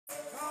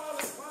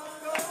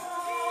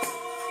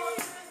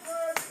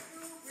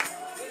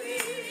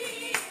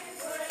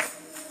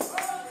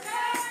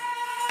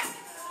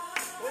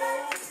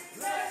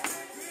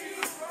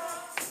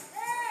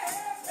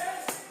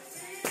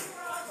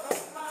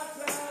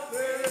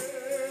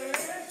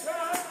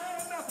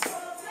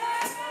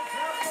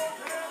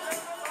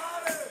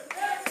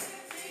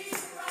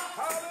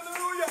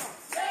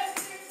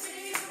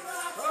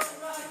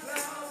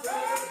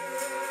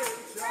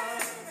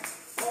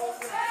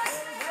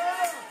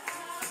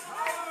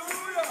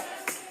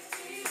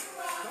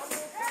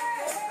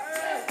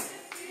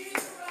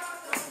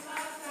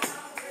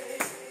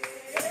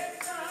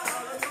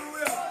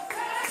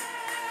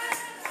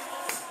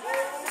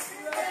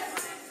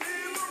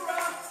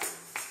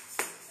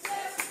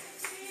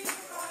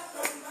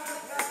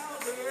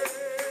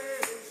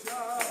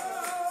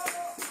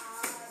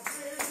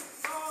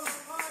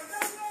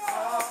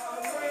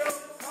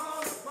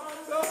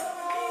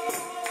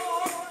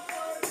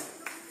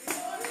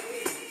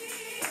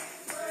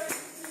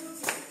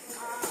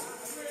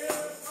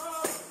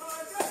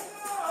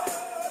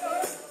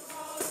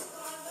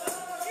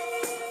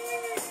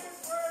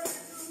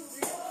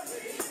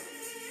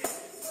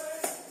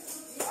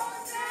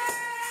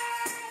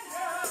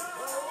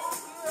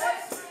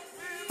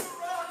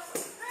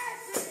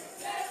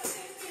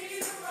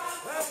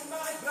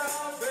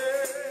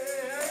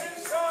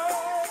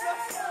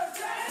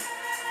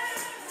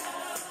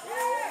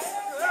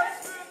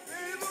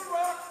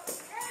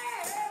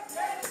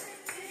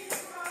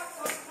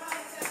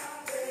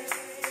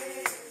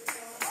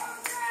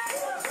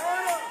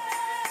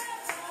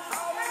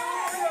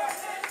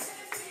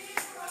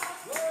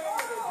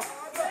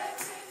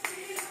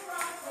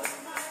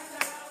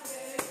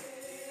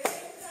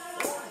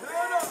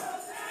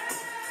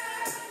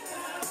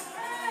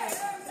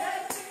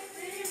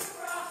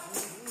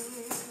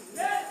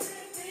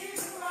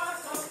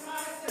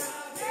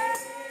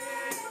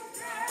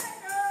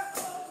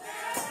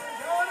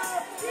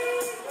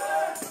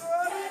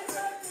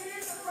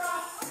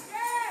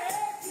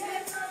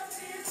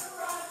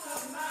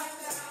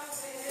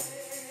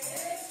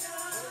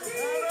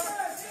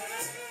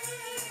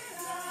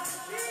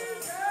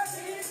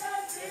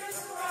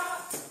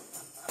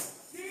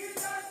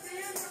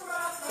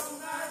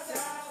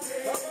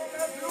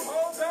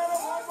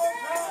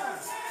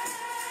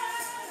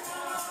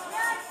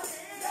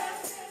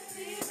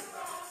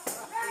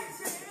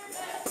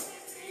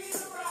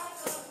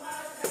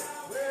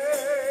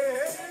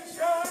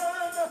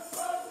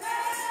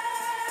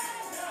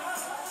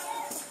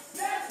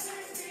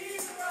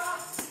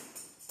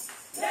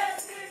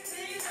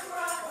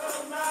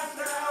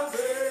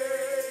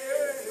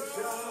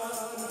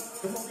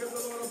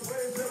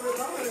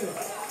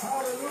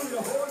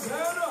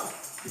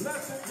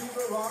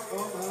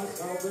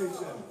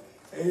Amen.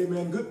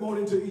 Amen. Good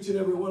morning to each and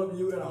every one of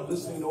you in our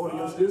listening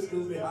audience. This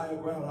is the Higher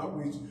Ground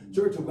Outreach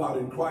Church of God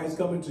in Christ,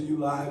 coming to you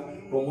live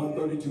from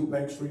 132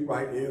 Bank Street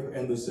right here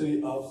in the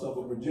city of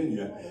Suffolk,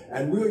 Virginia.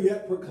 And we're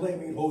yet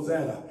proclaiming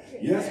Hosanna.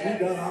 Yes,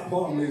 we got our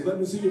palm leaves. Let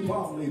me see your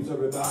palm leaves,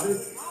 everybody.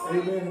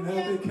 Amen. And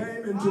as they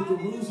came into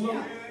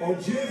Jerusalem on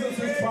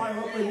Jesus'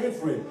 triumphant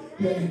entry,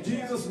 and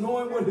Jesus,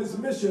 knowing what his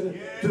mission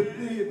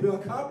to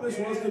accomplish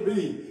was to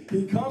be,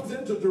 he comes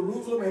into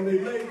Jerusalem and they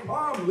lay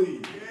palm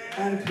leaves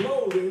and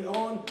clothing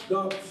on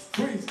the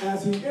streets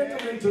as he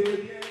entered into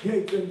the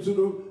gates, into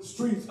the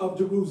streets of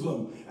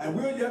Jerusalem. And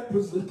we're yet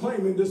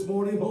proclaiming this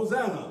morning,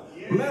 Hosanna.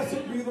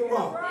 Blessed be the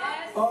rock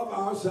of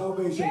our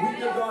salvation. We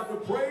give God the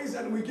praise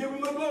and we give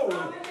him the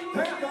glory.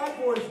 Thank God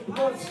for his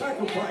blood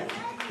sacrifice.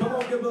 Come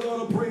on, give the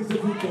Lord a praise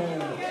if you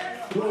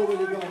can. Glory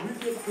to God.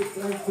 We give the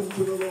thanks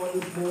to the Lord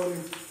this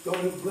morning. God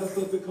has blessed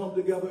us to come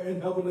together in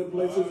heavenly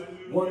places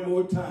one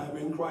more time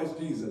in Christ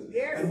Jesus.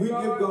 And we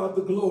give God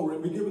the glory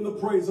and we give him the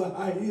praise of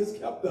how he has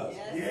kept us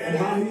and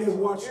how he has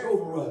watched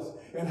over us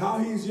and how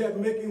he's yet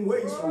making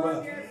ways for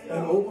us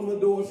and open the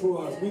doors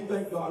for us. We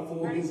thank God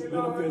for his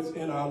benefits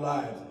in our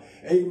lives.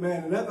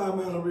 Amen. And as our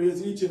manner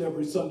is, each and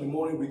every Sunday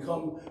morning we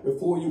come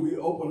before you, we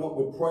open up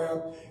with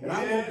prayer. And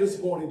I want this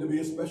morning to be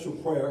a special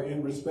prayer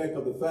in respect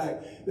of the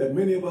fact that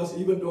many of us,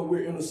 even though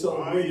we're in a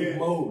celebrating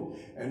mode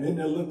and in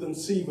the Lenten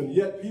season,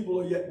 yet people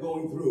are yet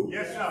going through.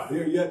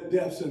 There are yet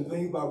deaths and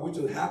things by which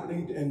are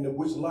happening and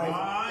which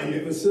life and the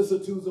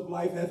vicissitudes of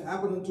life have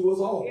happened to us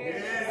all.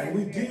 And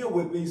we deal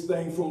with these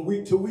things from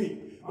week to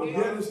week. But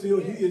yet and still,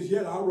 he is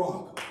yet our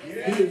rock. He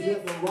is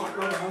yet the rock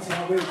of our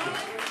salvation.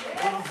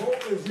 Our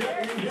hope is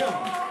yet in him,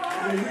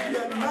 and we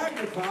yet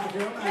magnify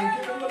him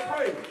and give him the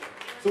praise.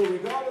 So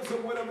regardless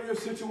of whatever your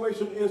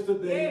situation is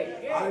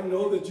today, I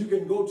know that you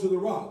can go to the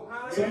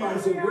rock. Somebody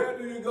said, where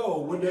do you go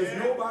when there's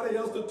nobody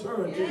else to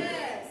turn to?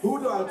 Who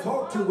do I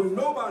talk to when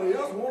nobody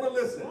else want to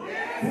listen?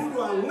 Who do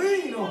I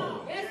lean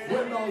on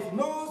when there's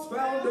no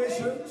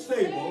foundation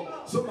stable?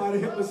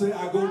 Somebody help me say,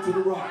 I go to the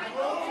rock.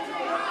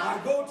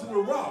 I go to the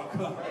rock.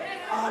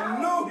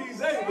 I know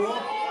he's able.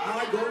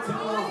 I go to the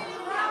rock.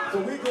 So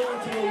we go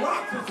into the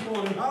rock this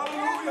morning.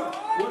 Hallelujah.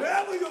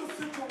 Whatever your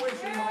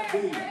situation might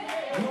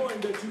be,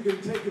 knowing that you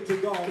can take it to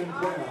God in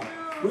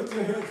prayer. With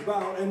your heads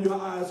bowed and your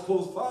eyes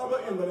closed. Father,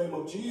 in the name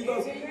of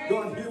Jesus,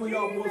 God, here we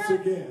are once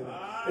again.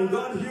 And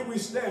God, here we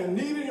stand,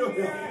 needing your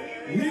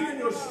help, needing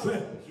your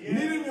strength,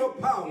 needing your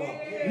power,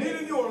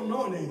 needing your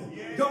anointing.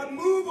 God,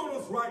 move on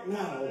us right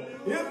now.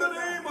 In the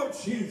name of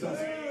Jesus,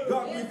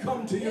 God, we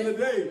come to you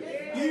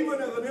today,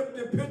 even as an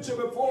empty pitcher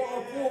before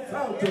a full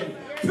fountain.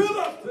 Fill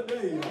us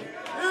today.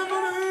 In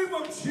the name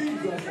of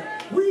Jesus,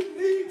 we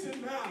need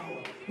you now.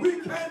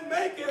 We can't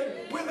make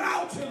it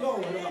without you,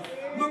 Lord.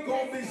 Look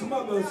on these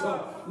mothers,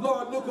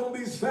 Lord, look on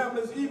these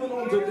families, even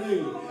on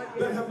today,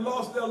 that have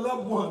lost their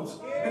loved ones.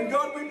 And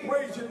God, we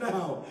praise you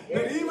now,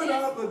 that even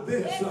after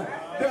this,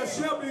 there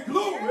shall be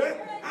glory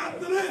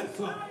after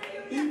this.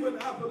 Even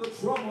after the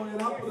trouble and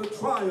after the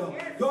trial,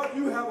 God,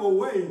 you have a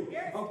way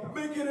of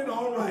making it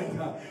all right.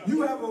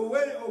 You have a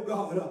way, oh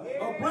God,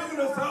 of bringing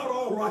us out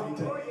all right.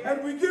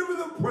 And we give you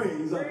the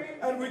praise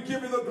and we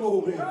give you the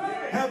glory.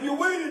 Have your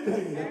way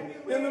today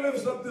in the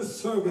midst of this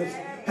service.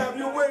 Have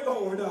your way,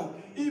 Lord,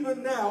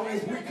 even now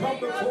as we come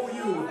before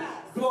you.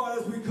 Lord,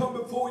 as we come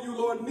before you,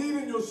 Lord,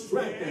 needing your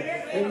strength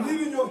and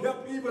needing your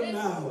help even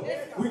now.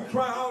 We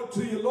cry out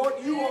to you, Lord,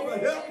 you are the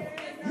help.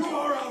 You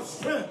are our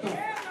strength.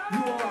 You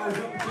are our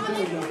help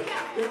today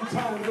in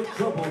times of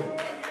trouble.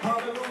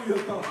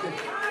 Hallelujah, God.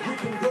 We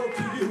can go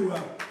to you.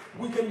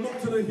 We can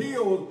look to the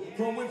hills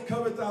from which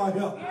cometh our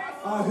help.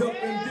 Our help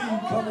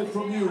indeed cometh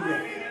from you.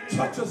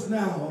 Touch us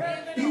now,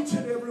 each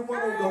and every one,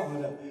 oh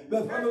God,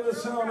 that's under the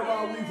sound of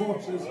our wee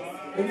voices.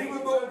 And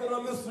even those that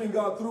are listening,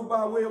 God, through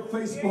by way of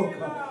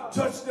Facebook,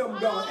 touch them,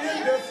 God,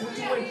 in their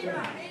situation.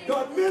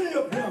 God, many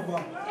of them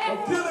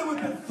are dealing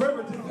with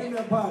infirmities in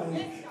their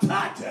bodies.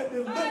 Touch and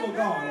deliver,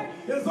 God,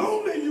 as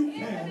only you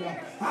can.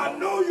 I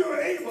know you're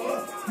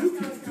able. You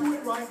can do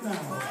it right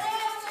now.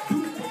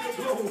 Do it for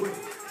your glory.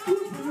 Do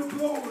it for your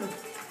glory.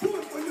 Do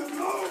it for your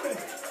glory.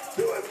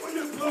 Do it for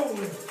your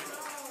glory.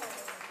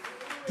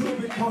 Do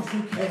it because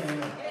you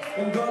can.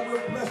 And God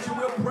will bless you,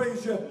 we'll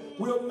praise you,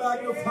 we'll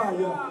magnify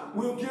you,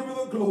 we'll give you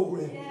the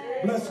glory.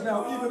 Bless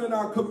now, even in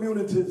our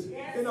communities,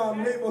 in our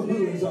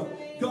neighborhoods.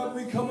 God,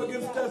 we come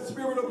against that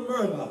spirit of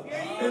murder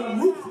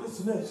and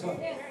ruthlessness.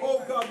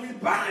 Oh God, we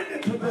bind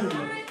it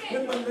today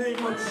in the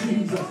name of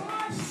Jesus.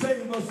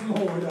 Save us,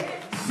 Lord.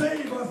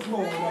 Save us,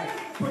 Lord.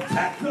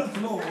 Protect us,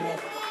 Lord.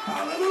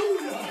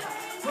 Hallelujah.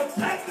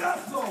 Protect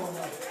us, Lord.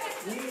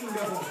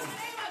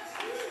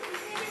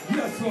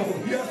 Yes,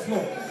 Lord. Yes,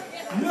 Lord.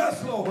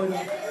 Yes, Lord.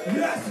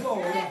 Yes,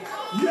 Lord.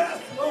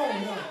 Yes, Lord.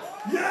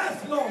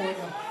 Yes, Lord.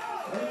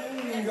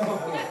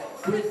 God,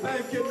 we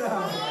thank you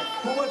now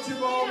for what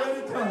you've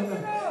already done.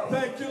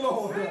 Thank you,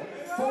 Lord,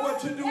 for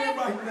what you're doing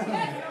right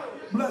now.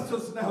 Bless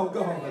us now,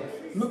 God.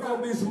 Look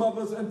on these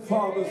mothers and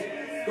fathers.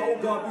 Oh,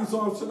 God, these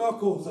aunts and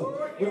uncles.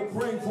 We're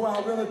praying for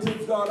our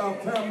relatives, God, our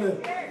family,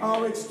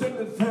 our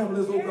extended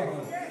families, oh,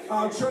 God.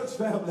 our church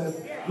family.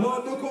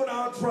 Lord, look on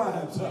our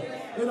tribes,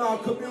 in our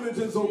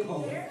communities, oh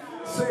God.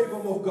 Save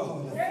them, oh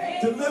God.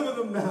 Deliver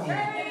them now,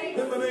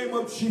 in the name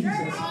of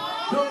Jesus.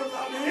 Don't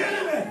allow the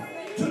enemy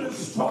to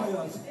destroy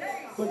us.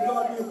 But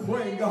God, we're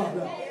praying, God,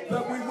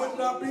 that we would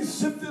not be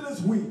sifted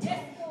as wheat.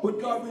 But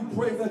God, we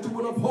pray that you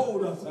would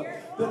uphold us,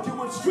 that you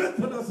would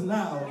strengthen us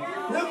now.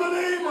 In the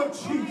name of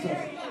Jesus,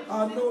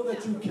 I know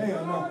that you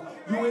can.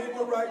 You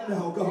able right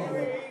now,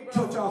 God.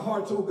 Touch our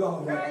hearts, oh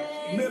God.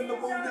 Mend the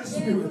wounded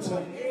spirits.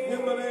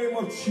 In the name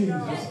of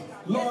Jesus.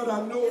 Lord,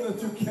 I know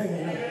that you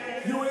can.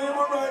 You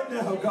able right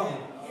now, God.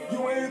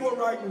 You able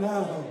right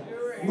now.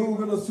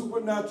 Move in a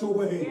supernatural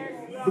way.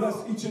 Bless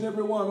each and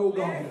every one, oh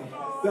God,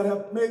 that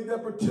have made their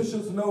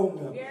petitions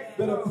known,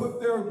 that have put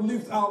their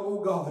beliefs out, oh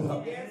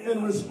God,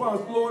 in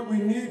response. Lord, we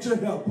need your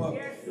help.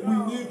 We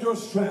need your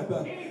strength,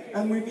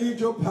 and we need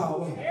your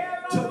power.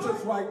 Touch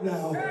us right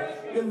now,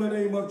 in the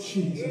name of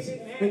Jesus.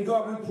 And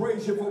God, we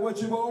praise you for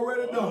what you've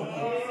already done.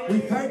 We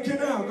thank you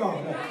now,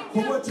 God,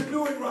 for what you're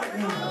doing right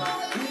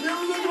now. We give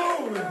you the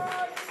glory.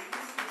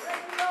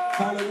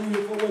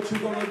 Hallelujah, for what you're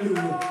going to do.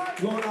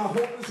 Lord, our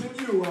hope is in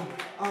you.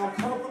 Our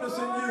confidence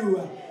in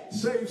you.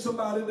 Save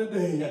somebody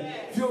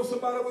today. Fill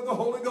somebody with the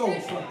Holy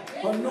Ghost.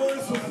 Anoint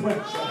us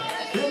afresh.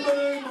 In the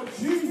name of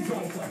Jesus.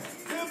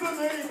 In the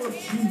name of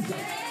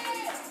Jesus.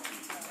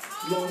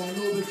 Lord, I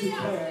know that you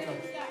can.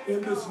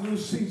 In this new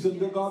season,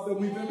 the God that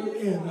we've entered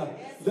in,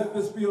 let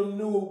this be a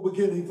new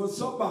beginning for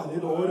somebody,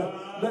 Lord.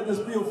 Let this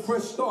be a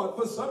fresh start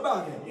for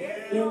somebody.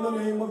 In the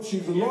name of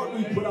Jesus. Lord,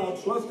 we put our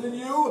trust in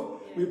you.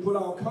 We put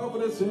our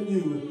confidence in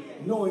you,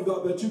 knowing,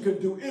 God, that you can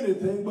do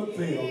anything but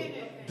fail.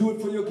 Do it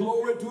for your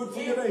glory. Do it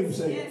for your name's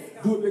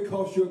sake. Do it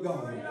because you're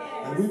God.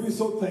 And we be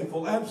so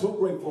thankful and so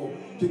grateful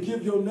to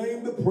give your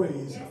name the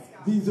praise.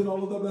 These and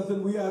all of the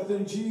blessings we ask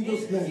in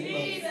Jesus'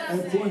 name.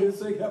 And for his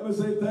sake, have me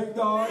say, thank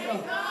God.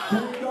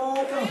 Thank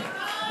God.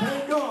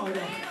 Thank God.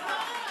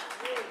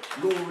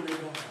 Glory to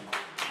God.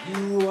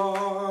 You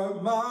are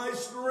my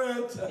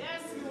strength.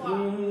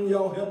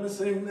 Y'all help me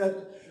sing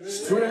that.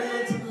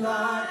 Strength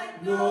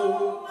like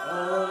no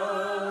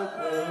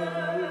other.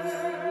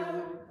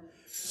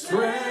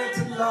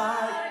 Strength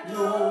like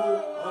no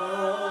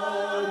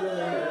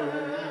other.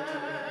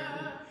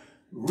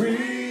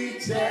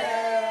 Reach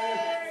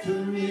to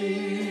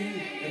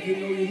me. If you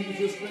know you need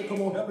your strength,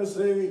 come on, help me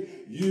say,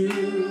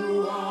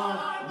 you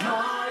are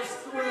my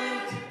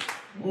strength.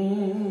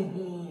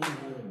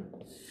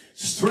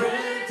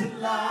 Strength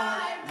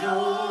like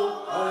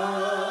no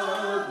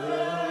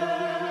other.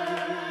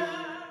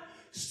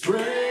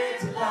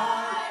 Strength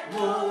like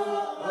no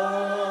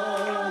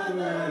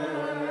other.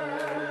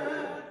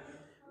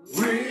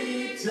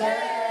 Reach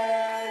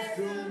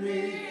to me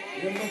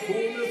in the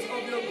fullness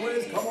of your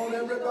grace. Come on,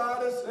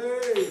 everybody,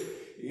 say,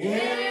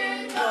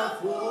 in the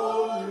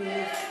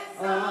fullness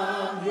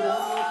of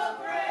your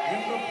grace.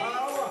 In the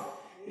power.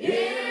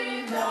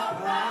 In the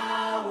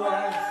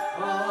power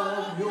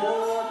of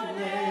your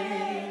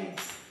name.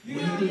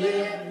 You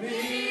lift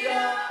me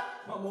up.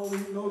 Come on, we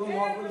know the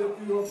Lord will lift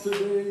you up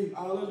today.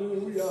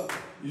 Hallelujah.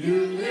 You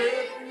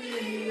lift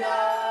me up.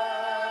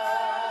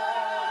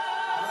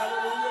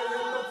 Hallelujah.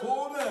 In the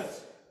fullness.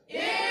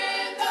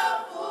 In the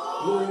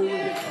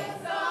fullness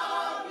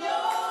of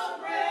your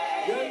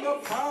grace. In the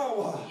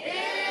power.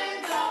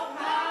 In the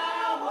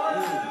power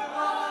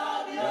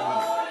of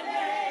your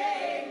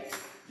name.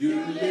 You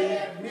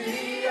lift me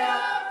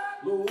up.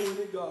 Glory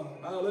to God.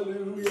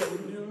 Hallelujah.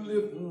 You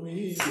lift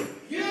me up.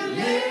 You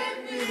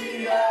lift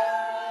me up.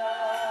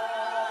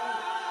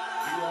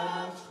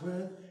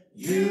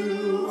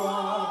 You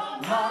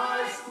are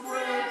my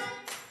strength.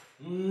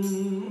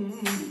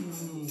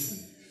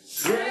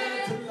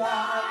 Strength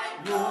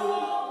like no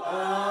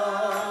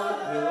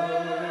other.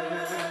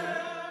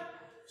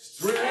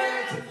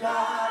 Strength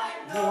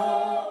like no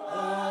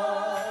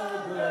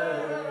other.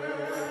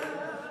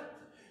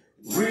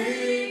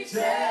 Reach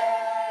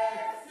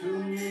to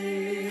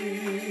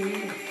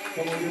me.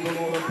 Come on, give the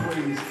Lord a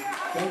praise.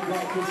 Thank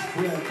God for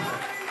strength.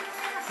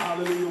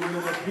 Hallelujah. When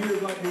it appears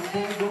like we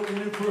can't go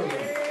any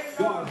further,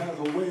 God has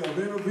a way of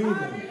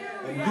intervening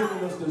and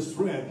giving us the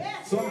strength.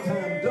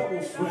 Sometimes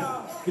double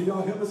strength. Can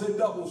y'all help me say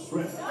double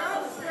strength?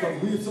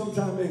 Because we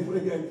sometimes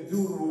do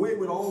away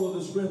with all of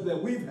the strength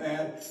that we've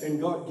had,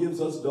 and God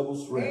gives us double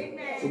strength.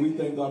 Amen. So we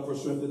thank God for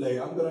strength today.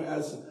 I'm going to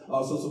ask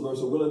Sister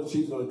Versa Willett,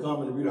 she's going to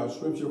come and read our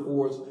scripture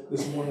for us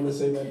this morning. Let's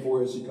say amen for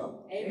her as she comes.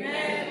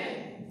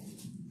 Amen.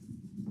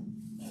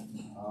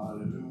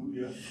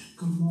 Hallelujah.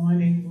 Good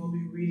morning. We'll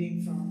be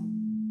reading from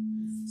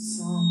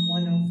Psalm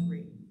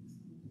 103.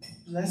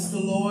 Bless the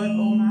Lord,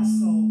 O my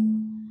soul,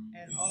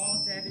 and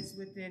all that is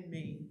within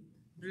me.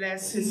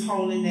 Bless his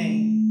holy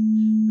name.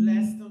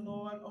 Bless the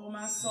Lord, O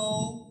my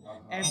soul,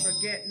 and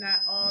forget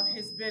not all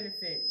his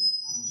benefits,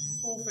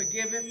 who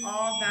forgiveth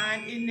all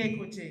thine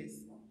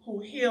iniquities, who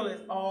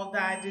healeth all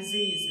thy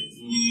diseases,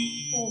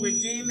 who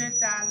redeemeth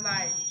thy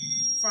life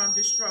from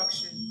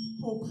destruction,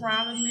 who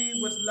crowneth thee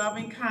with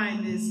loving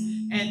kindness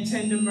and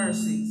tender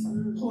mercies,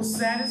 who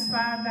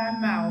satisfied thy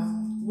mouth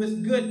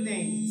with good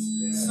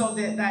things, so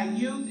that thy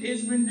youth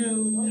is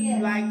renewed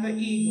like the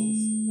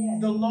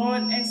eagles. The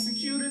Lord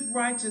executeth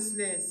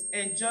righteousness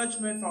and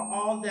judgment for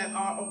all that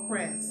are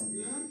oppressed.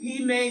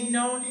 He made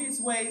known his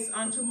ways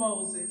unto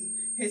Moses,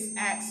 his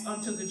acts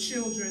unto the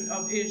children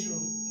of Israel.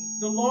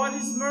 The Lord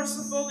is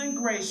merciful and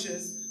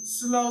gracious,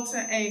 slow to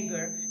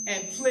anger,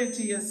 and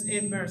plenteous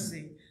in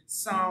mercy.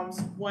 Psalms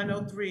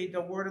 103,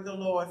 the word of the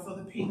Lord for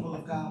the people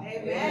of God.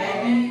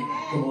 Amen.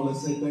 Come on,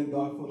 let's say thank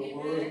God for the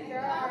word.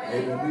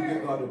 Amen. We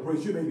give God the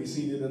praise. You may be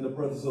seated in the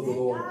presence of the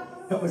Lord.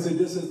 Help me say,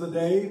 this is the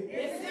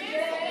day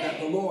that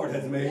the Lord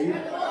has made,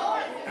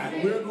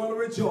 and we're going to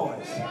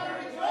rejoice.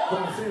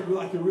 Come on, say it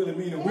like you really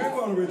mean it. We're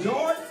going to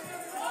rejoice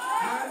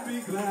and be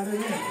glad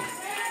in it.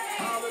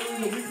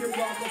 Hallelujah. We give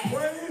God the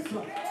praise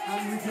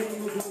and we give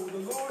him the glory. The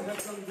Lord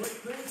has done great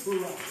things for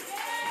us.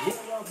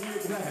 Whereof we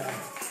are glad.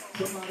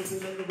 Somebody say,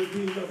 let the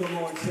redeemed of the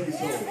Lord say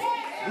so.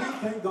 We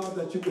thank God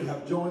that you could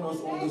have joined us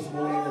on this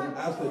morning, and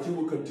ask that you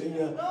will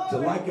continue to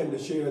like and to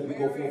share as we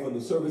go forth in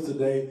the service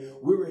today.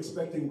 We're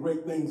expecting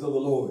great things of the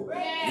Lord.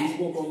 We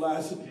spoke on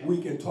last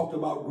week and talked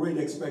about great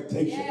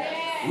expectation.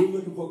 We're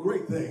looking for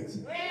great things.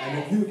 And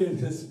if you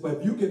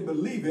can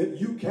believe it,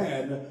 you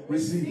can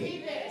receive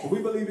it. So we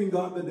believe in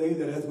God today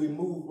that as we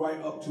move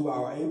right up to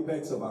our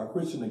apex of our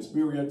Christian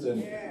experience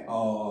and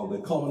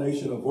the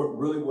culmination of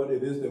what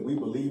it is that we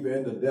believe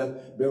in, the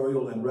death,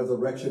 burial, and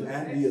resurrection,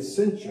 and the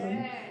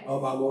ascension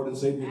of our Lord and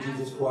Savior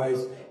Jesus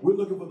Christ, we're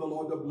looking for the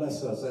Lord to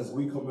bless us as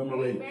we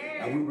commemorate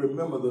and we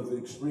remember the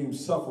extreme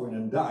suffering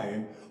and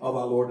dying of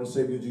our Lord and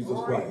Savior Jesus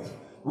Christ.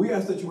 We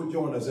ask that you would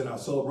join us in our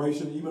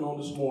celebration, even on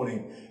this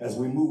morning, as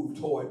we move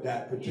toward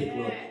that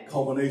particular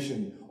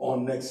culmination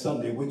on next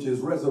Sunday, which is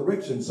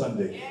Resurrection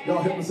Sunday.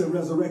 Y'all help me say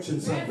Resurrection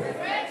Sunday.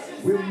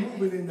 We're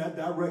moving in that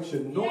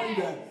direction, knowing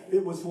that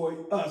it was for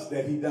us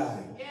that he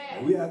died.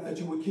 And we ask that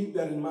you would keep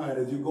that in mind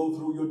as you go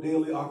through your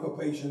daily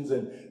occupations,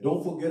 and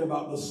don't forget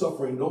about the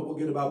suffering, don't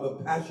forget about the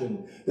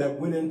passion that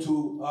went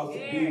into us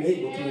being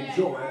able to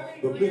enjoy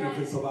the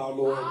benefits of our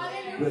Lord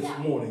this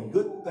morning.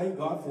 Good, thank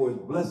God for his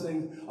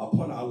blessings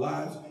upon our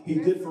lives. He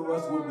did for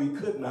us what we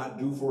could not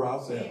do for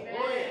ourselves.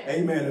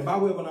 Amen. And by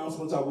way of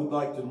announcements, I would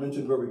like to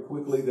mention very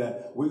quickly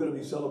that we're going to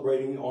be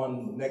celebrating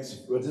on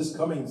this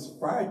coming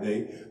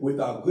Friday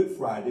with our Good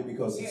Friday,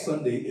 because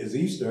Sunday is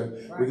Easter.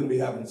 We're going to be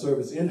having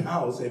service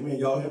in-house. Amen.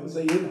 Y'all help me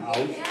say in-house.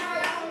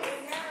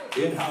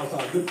 In-house,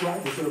 our Good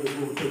Friday service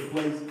will take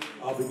place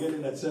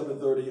beginning at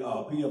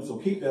 7:30 p.m. So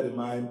keep that in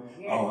mind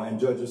and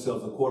judge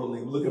yourselves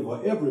accordingly. We're looking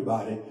for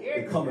everybody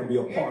to come and be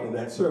a part of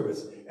that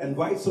service.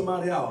 Invite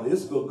somebody out.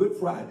 It's a Good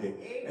Friday.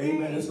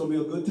 Amen. It's going to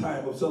be a good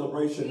time of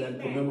celebration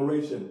and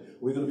commemoration.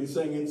 We're going to be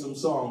singing some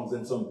songs,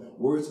 and some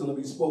words going to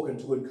be spoken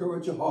to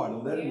encourage your heart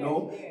and let him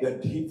know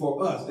that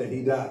for us that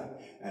he died.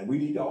 And we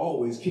need to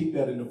always keep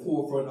that in the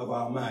forefront of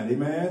our mind.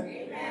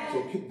 Amen?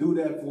 So do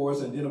that for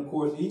us. And then, of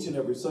course, each and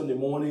every Sunday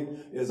morning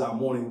is our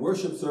morning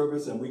worship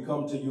service, and we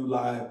come to you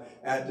live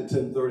at the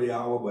 10:30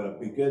 hour. But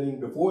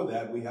before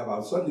that, we have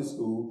our Sunday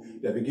school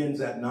that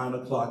begins at 9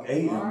 o'clock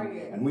a.m.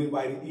 And we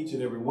invite each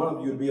and every one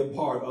of you to be a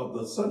part of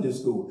the Sunday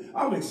school.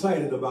 I'm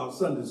excited about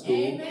Sunday school.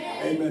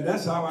 Amen.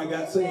 That's how I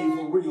got saved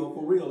for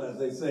real, as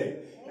they say.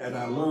 And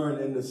I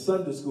learned in the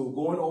Sunday school,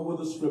 going over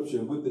the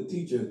scripture with the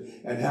teacher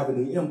and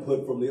having the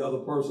input from the other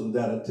person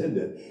that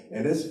attended.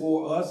 And it's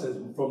for us as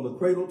from the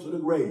cradle to the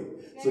grave.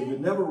 So you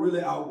never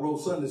really outgrow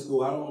Sunday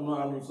school. I don't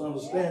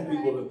understand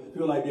people that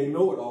feel like they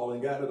know it all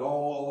and got it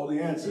all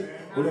the answers.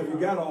 But if you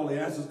got all the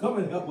answers, come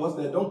and help us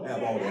that don't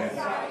have all the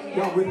answers.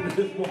 Y'all with me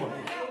this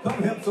morning?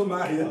 Come help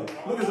somebody else.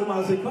 Look at somebody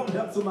and say, come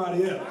help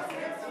somebody else.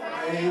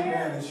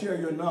 Amen. And share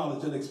your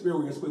knowledge and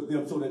experience with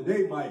them so that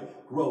they might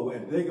grow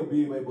and they can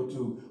be able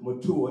to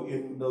mature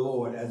in the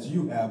Lord as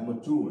you have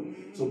matured.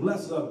 So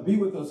bless us. Be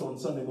with us on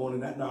Sunday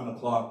morning at 9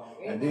 o'clock.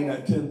 And then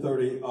at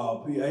 10:30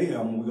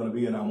 p.m. we're going to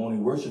be in our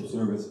morning worship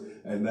service.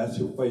 And that's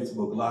your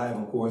Facebook Live,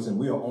 of course. And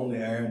we are on the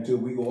air until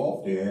we go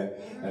off the air.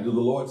 And do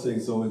the Lord say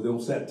so? Is no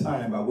set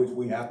time by which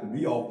we have to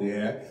be off the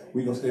air.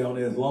 We're going to stay on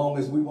there as long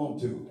as we want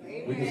to.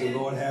 We can say,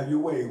 Lord, have your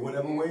way.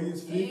 Whatever way you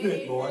see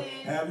fit, Lord,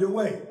 have your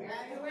way.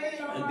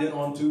 And then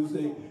on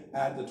Tuesday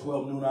at the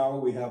 12 noon hour,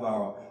 we have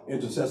our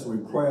intercessory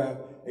prayer.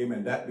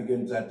 Amen. That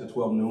begins at the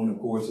 12 noon. Of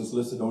course, it's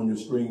listed on your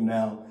screen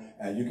now.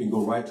 And you can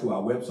go right to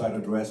our website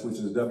address, which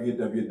is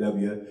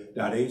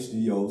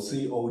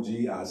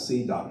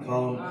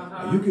www.hdcogic.com.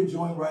 And you can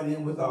join right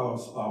in with our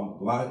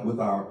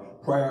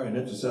prayer and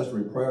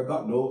intercessory prayer.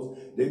 God knows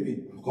they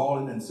be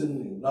calling and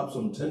sending up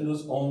some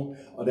tenders on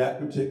that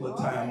particular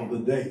time of the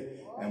day.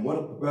 And what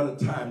a better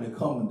time to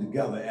come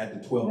together at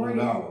the 12 noon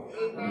hour,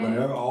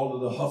 whenever all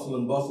of the hustle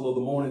and bustle of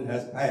the morning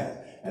has passed.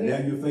 And now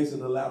you're facing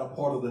the latter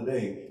part of the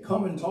day.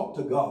 Come and talk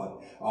to God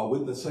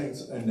with the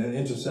saints and the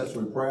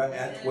intercessory prayer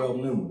at 12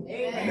 noon.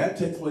 And that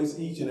takes place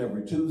each and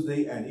every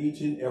Tuesday and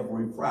each and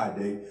every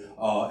Friday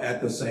at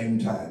the same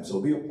time.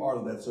 So be a part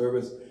of that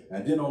service.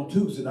 And then on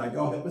Tuesday night,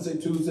 y'all help me say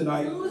Tuesday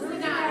night.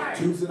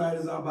 Tuesday night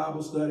is our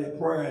Bible study,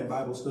 prayer and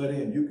Bible study.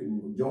 And you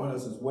can join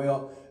us as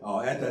well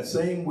at that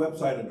same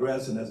website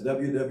address, and that's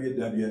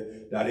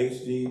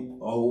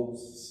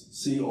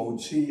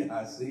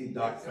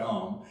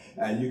www.hgogic.com,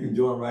 and you can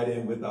join right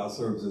in with our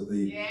services.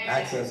 The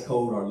access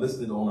code are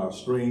listed on our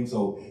screen,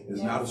 so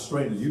it's not a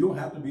stranger. You don't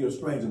have to be a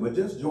stranger, but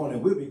just join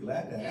in. We'll be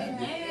glad to have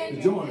you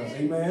to join us.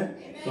 Amen.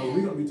 So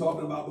we're going to be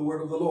talking about the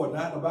word of the Lord,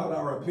 not about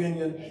our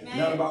opinion,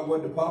 not about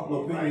what the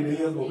popular opinion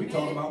is, but we're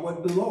talking about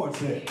what the Lord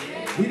said.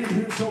 We didn't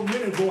hear so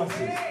many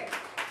voices.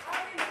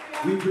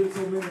 We've heard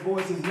so many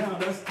voices now.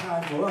 That's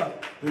time for us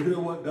to hear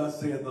what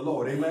thus saith the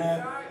Lord.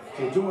 Amen.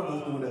 So join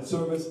us during that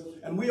service.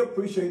 And we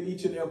appreciate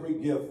each and every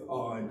gift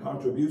and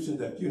contribution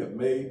that you have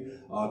made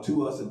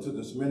to us and to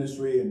this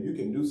ministry. And you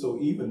can do so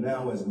even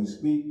now as we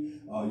speak.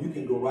 You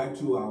can go right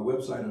to our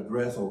website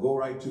address or go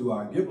right to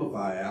our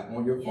Givelify app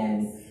on your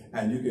phone.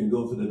 And you can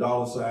go to the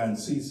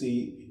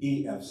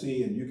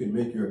 $CCEFC and you can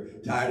make your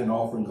tithe and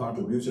offering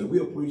contribution. We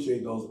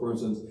appreciate those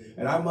persons.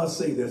 And I must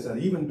say this, that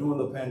even during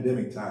the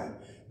pandemic time,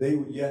 they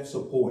were yet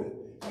supported.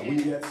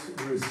 We yet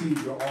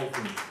received your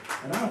offering.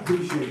 And I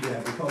appreciate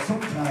that, because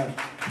sometimes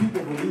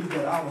people believe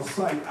that out of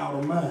sight, out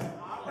of mind.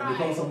 And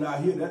because I'm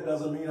not here, that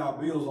doesn't mean our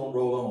bills don't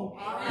roll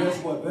on.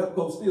 Guess what?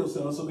 Vepco still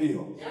sent us a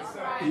bill.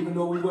 Even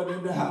though we wasn't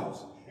in the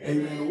house.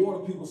 Amen. The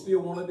water people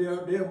still wanted their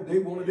bill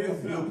paid.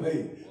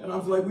 And I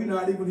was like, we're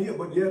not even here,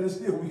 but yet and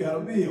still we got a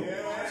bill.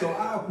 So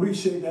I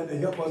appreciate that to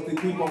help us to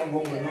keep on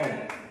rolling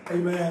on.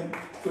 Amen.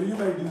 So you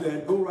may do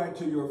that. Go right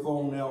to your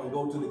phone now and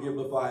go to the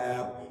Givelify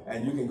app,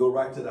 and you can go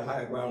right to the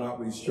Higher Ground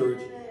Outreach Church.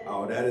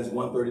 That is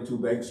 132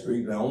 Bank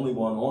Street, the only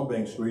one on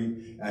Bank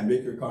Street, and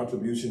make your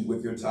contribution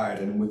with your tithe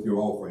and with your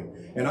offering.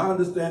 And I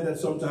understand that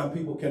sometimes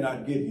people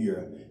cannot get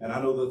here, and I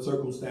know that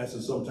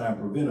circumstances sometimes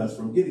prevent us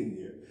from getting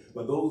here.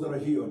 But those that are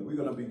here, we're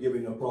going to be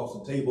giving across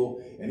the table.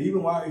 And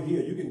even while you're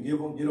here, you can get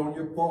on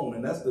your phone.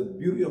 And that's the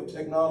beauty of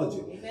technology.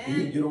 Amen. You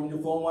can get on your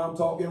phone while I'm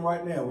talking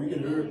right now. We can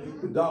hear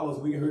the dollars.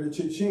 We can hear the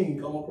cha-ching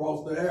come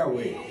across the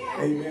airway.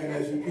 Amen.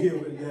 As you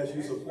give and as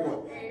you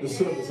support the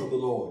service of the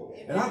Lord.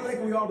 And I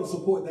think we ought to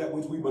support that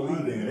which we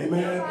believe in.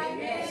 Amen.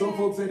 Some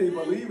folks say they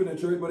believe in the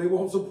church, but they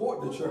won't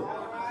support the church.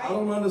 I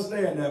don't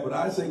understand that, but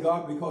I say,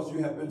 God, because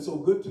you have been so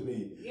good to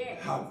me,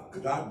 how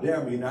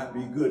dare me not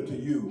be good to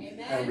you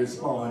and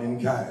respond in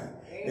kind.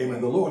 Amen.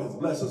 The Lord has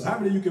blessed us. How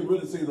many of you can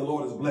really say the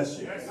Lord has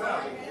blessed you? Yes,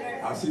 sir.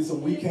 I see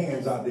some weak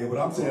hands out there, but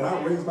I'm saying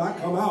I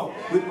come out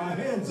with my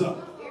hands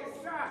up.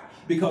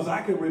 Because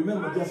I can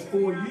remember just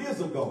 4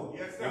 years ago.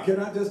 And can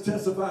I just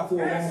testify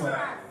for a moment?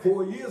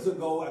 4 years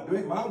ago, I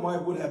think my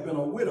wife would have been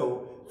a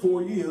widow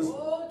 4 years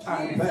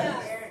time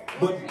passed.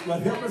 But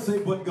help me say,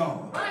 but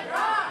God.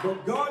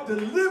 But God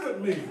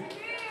delivered me.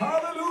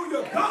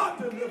 Hallelujah. God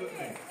delivered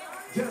me.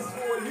 Just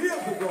 4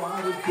 years ago,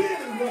 I was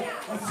dealing with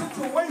a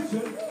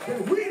situation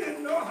that we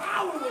didn't know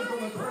how it was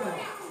going to turn out.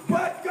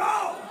 But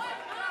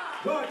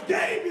God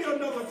gave me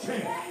another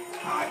chance.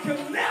 I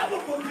can never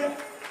forget,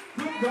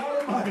 good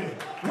God Almighty,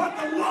 what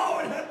the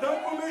Lord had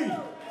done for me.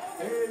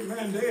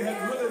 Amen. They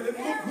had really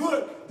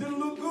didn't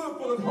look good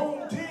for the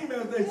home team,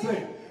 as they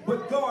say.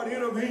 But God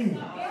intervened.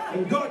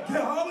 And God,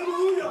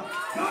 hallelujah,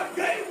 God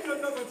gave me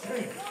another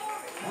chance.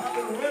 I've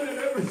been winning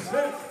ever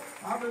since.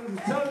 I've been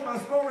telling my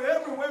story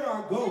everywhere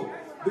I go,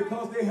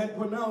 because they had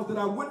pronounced that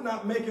I would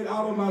not make it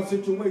out of my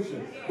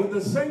situation. But the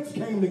saints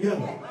came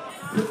together.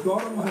 Good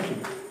God Almighty.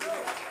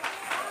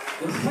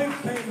 The saints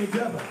came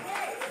together.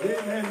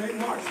 Amen. They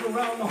marched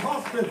around the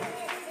hospital.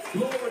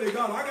 Glory to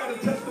God. I got to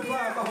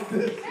testify about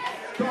this,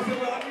 because I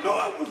know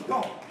it was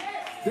God.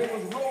 They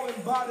was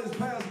rolling bodies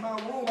past my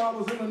room. I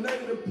was in a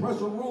negative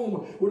pressure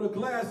room with a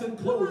glass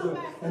enclosure.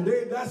 And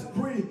that's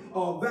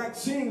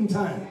pre-vaccine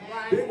time.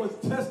 They was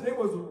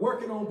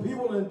working on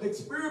people and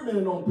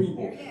experimenting on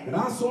people. And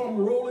I saw them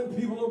rolling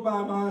people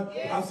by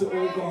I said,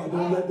 oh God,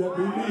 don't let that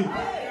be me.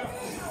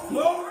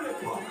 Glory to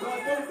God,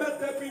 don't let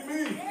that be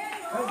me.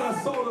 As I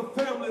saw the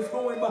families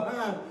going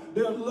behind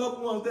their loved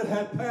ones that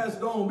had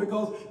passed on,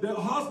 because their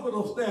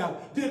hospital staff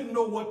didn't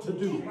know what to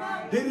do.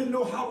 They didn't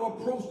know how to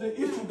approach the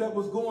issue that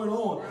was going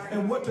on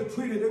and what to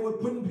treat it. They were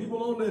putting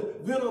people on the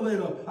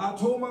ventilator. I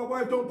told my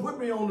wife, don't put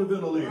me on the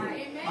ventilator.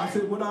 I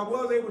said, when I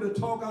was able to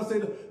talk, I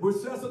said,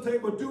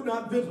 resuscitate, but do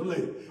not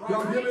ventilate.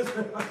 Y'all hear me?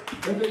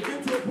 If they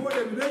get to a point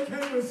that they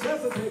can't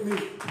resuscitate me,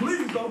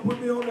 please don't put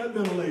me on that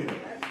ventilator.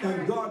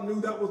 And God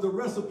knew that was the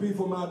recipe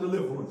for my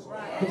deliverance.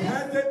 But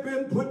had they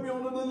been put me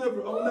on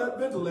that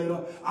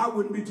ventilator, I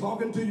wouldn't be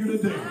talking to you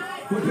today.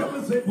 But help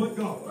me say, but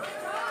God.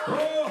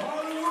 Oh,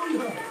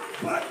 hallelujah.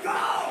 But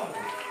God.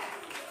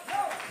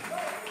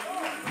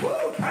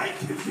 Oh,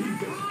 thank you,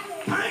 Jesus.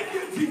 Thank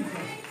you, Jesus.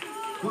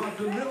 God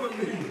delivered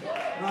me.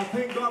 And I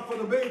thank God for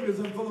the babies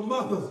and for the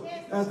mothers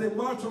as they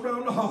march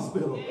around the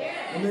hospital.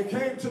 And they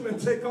came to me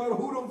and take all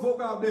who them folk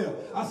out there.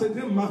 I said,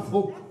 them my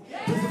folk.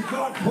 This is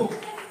God folk.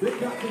 They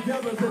got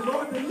together and said,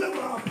 Lord, deliver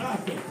our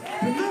pastor.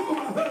 Deliver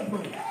my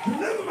husband.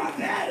 Deliver my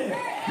daddy.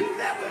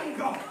 Deliver him,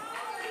 God.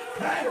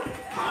 Hey,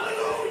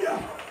 hallelujah.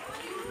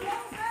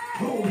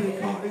 Glory to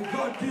God. And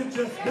God did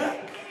just that.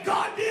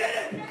 God did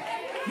it.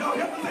 Y'all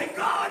have to say,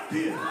 God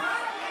did.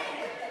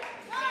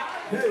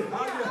 Hey,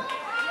 hallelujah.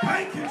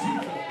 Thank you,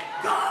 Jesus.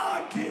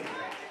 God did it.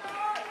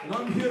 And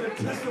I'm here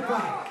to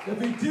testify,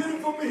 if he did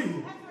it for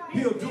me,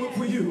 he'll do it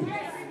for you.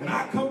 And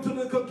I come to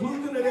the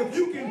conclusion that if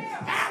you can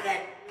have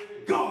it,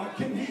 God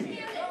can heal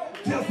it.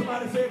 Tell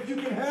somebody, say, if you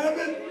can have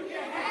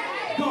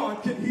it,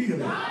 God can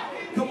heal it.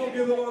 Come on,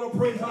 give the Lord a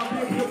praise. I'll be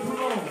here too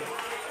long.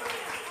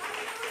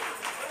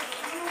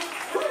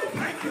 Oh,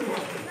 thank you,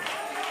 Lord.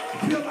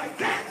 I feel like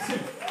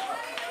dancing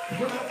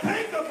when I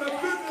think of the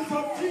goodness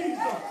of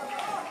Jesus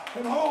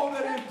and all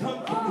that he's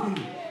done for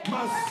me.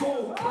 My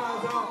soul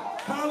cries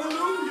out,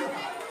 hallelujah,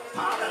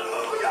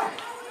 hallelujah,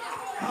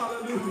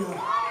 hallelujah,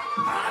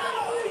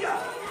 hallelujah.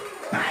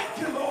 Thank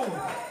you, Lord.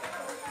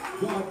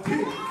 God did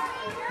it.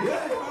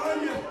 Yeah,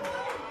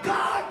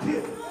 God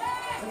did it.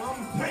 And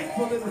I'm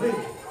thankful today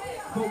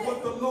for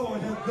what the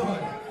Lord has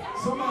done.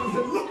 Somebody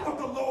said, look what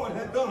the Lord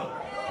has done.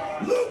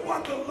 Look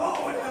what the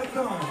Lord has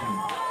done.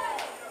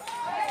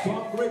 So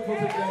I'm grateful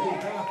today.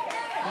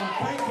 I'm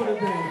thankful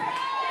today.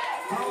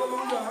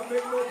 Hallelujah. I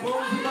make no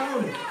bones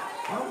about it.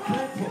 I'm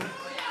thankful.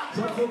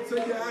 Some folks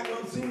say you act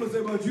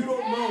unseemly, but you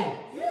don't know.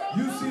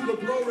 You see the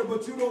glory,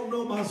 but you don't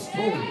know my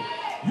story.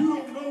 You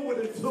don't know what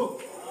it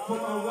took for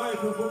my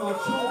wife and for my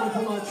children,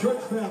 for my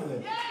church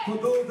family, for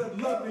those that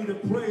love me to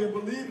pray and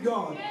believe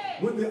God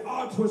when the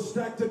odds were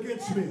stacked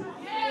against me.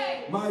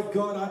 My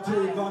God, I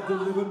tell you, God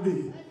delivered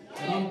me.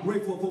 And I'm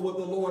grateful for what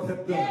the Lord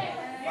had done.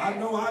 I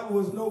know I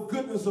was no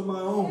goodness of my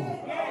own,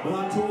 but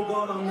I told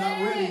God I'm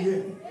not ready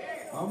yet.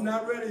 I'm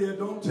not ready yet.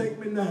 Don't take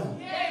me now.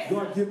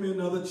 God, give me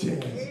another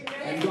chance.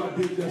 And God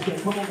did just that.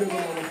 Come on, give him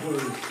a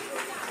praise.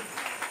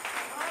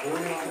 Oh,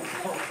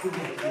 I talked too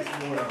much this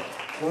morning.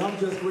 Well, I'm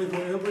just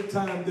grateful every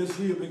time this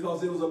year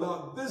because it was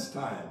about this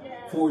time,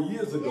 4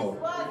 years ago,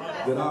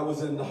 that I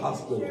was in the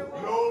hospital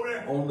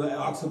on the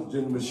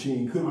oxygen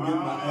machine. Couldn't get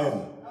my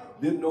air.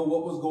 Didn't know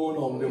what was going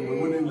on with them.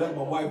 But when they let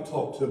my wife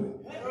talk to me,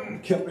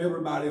 kept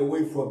everybody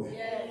away from me.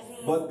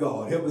 But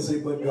God, help me say,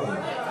 but God.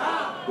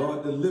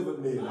 God delivered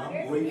me, and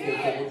I'm grateful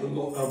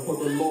for what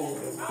the Lord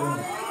has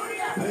done.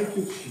 Thank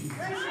you, Jesus.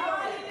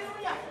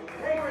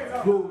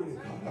 Glory to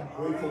God. I'm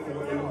grateful for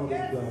what the Lord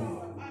has done.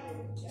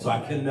 So I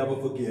can never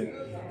forget.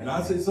 And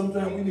I say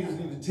sometimes we need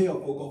to tell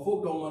folk, because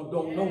folk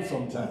don't know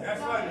sometimes.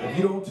 If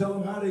you don't tell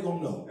them how, they going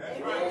to know.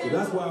 So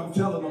that's why I'm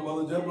telling them,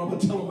 Mother Jeff, I'm going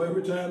to tell them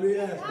every time they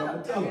ask me. I'm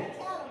going to tell them.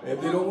 If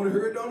they don't want to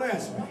hear it, don't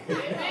ask me.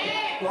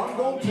 So I'm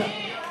going to tell them.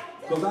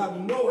 Because I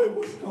know it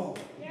was God.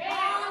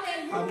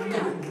 I know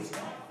it was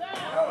God.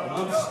 And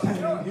I'm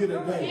standing here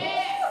today.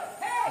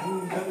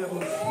 Standing here.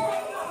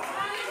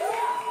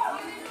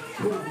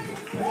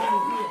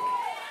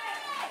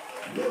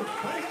 Lord,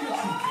 thank you,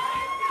 Jesus.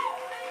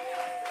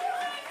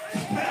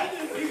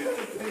 Standing here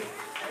today.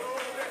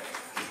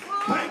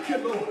 Thank you,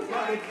 Lord,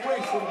 by the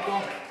grace of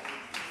God.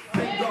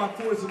 Thank God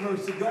for his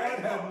mercy. God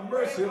have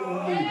mercy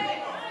on me.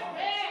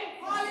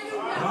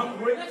 I'm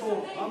grateful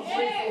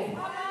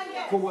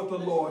for what the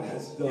Lord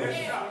has done.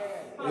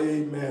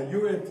 Amen.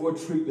 You're in for a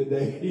treat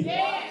today.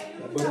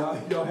 But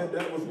y'all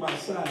that was my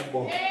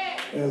sidebar.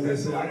 As I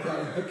said,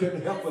 I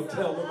can't help but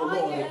tell what the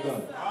Lord has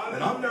done.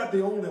 And I'm not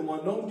the only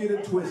one. Don't get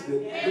it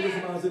twisted. Look at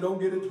somebody and say, don't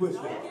get it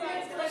twisted.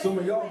 Some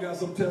of y'all got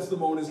some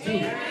testimonies too.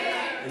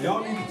 And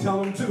y'all need to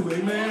tell them too.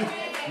 Amen.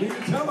 You need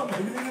to tell them.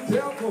 You need to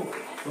tell folks.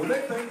 So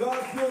they think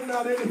God's still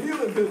not in the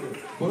healing business.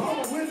 But I'm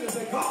a witness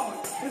that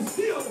God is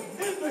still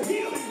in the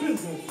healing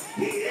business.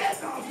 He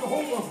is our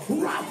Jehovah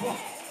Rapha.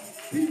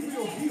 He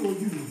will heal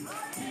you.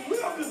 He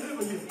will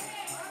deliver you.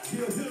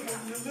 He'll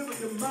deliver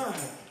your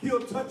mind.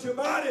 He'll touch your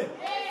body.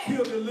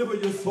 He'll deliver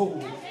your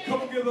soul.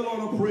 Come and give the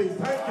Lord a praise.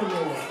 Thank you,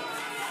 Lord.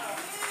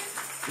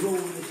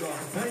 Glory to God.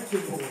 Thank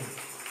you, Lord.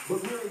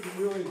 But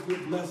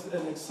we're blessed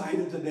and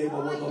excited today by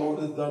what the Lord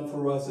has done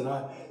for us. And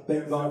I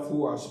thank God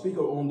for our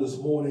speaker on this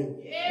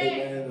morning.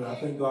 Amen. And I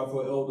thank God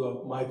for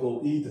Elder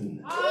Michael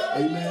Eaton.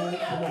 Amen.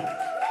 Come on.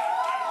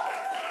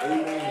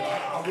 Amen.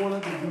 I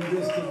wanted to do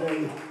this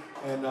today.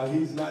 And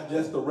he's not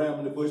just a ram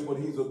in the bush, but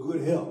he's a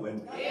good help.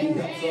 And he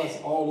helps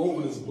us all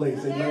over this place.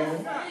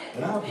 Amen.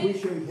 And I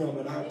appreciate him.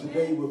 And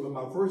today was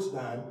my first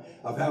time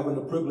of having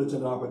the privilege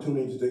and the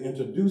opportunity to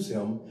introduce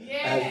him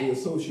as the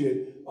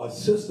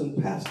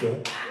assistant pastor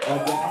of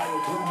the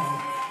Higher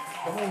Ground.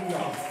 Come on,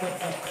 y'all.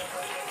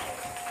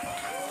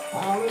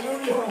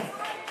 Hallelujah.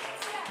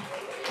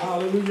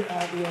 Hallelujah.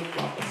 As the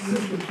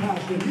assistant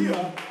pastor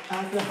here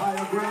at the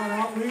Higher Ground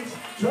Outreach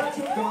Church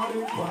of God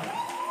in Christ.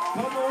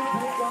 Come on,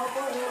 thank God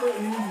for Elder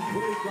Eaton.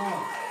 Praise God.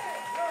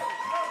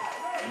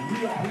 We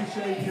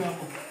appreciate him.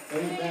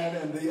 Amen.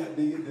 And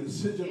the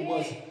decision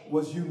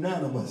was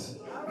unanimous.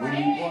 When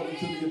we brought it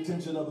to the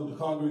attention of the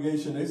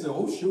congregation, they said,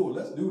 oh, sure,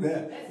 let's do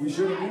that. We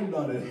should have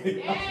done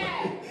it.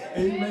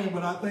 Amen.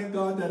 But I thank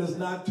God that it's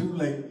not too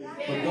late.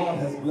 But God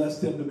has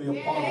blessed him to be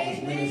a part of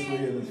his ministry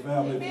and his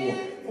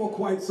family for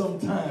quite some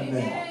time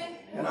now.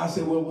 And I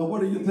said, well,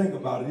 what do you think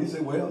about it? He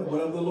said, well,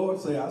 whatever the Lord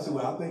say. I said,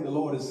 well, I think the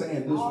Lord is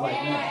saying this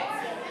right now.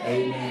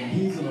 Amen.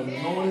 He's an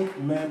anointed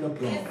man of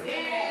God.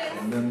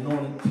 An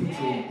anointed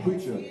teacher and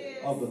preacher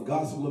of the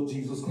gospel of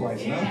Jesus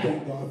Christ. And I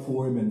thank God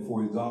for him and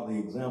for his godly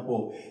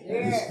example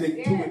and his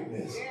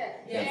stick-to-itness.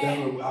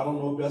 I don't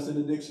know if that's in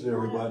the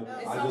dictionary, but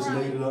I just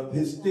made it up.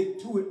 His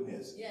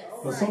stick-to-itness.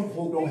 But some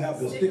folk don't have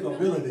the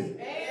stickability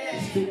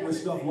to stick with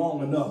stuff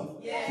long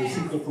enough to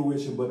see the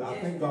fruition. But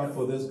I thank God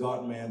for this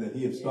God man that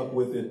he has stuck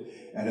with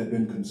it and has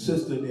been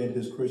consistent in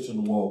his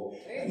Christian walk.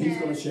 And he's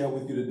going to share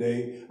with you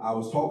today. I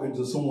was talking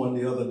to someone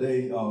the other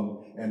day,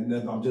 and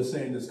I'm just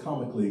saying this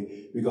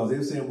comically, because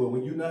they're saying, well,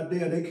 when you're not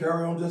there, they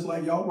carry on just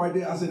like y'all right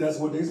there. I said, that's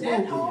what they're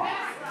supposed to do.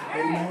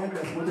 Amen.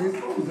 That's what they're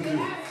supposed to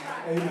do.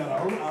 Amen.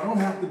 I don't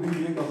have to be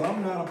here because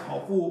I'm not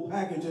a full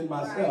package in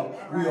myself.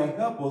 We are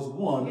helpers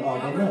one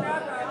of another.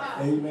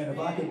 Amen. If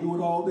I could do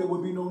it all, there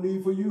would be no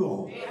need for you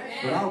all.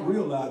 But I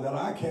realize that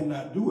I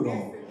cannot do it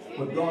all.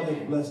 But God has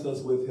blessed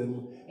us with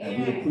him,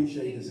 and we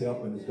appreciate his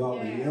help and his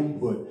godly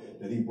input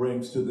that he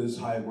brings to this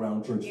Higher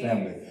Ground Church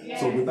family.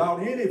 So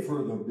without any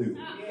further ado,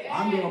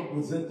 I'm going to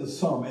present to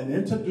some and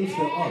introduce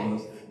to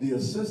others the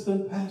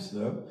assistant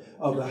pastor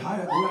of the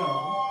Higher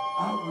Ground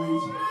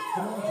Outreach.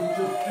 Come on,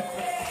 preacher.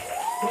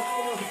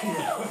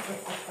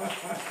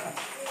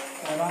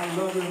 And I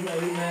love him,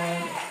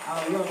 amen.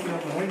 I love him.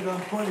 There ain't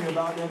nothing funny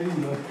about that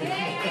either.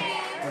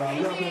 But I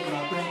love him and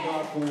I thank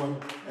God for him.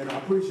 And I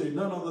appreciate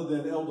none other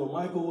than Elder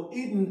Michael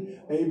Eaton,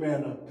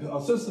 amen,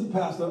 assistant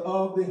pastor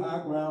of the High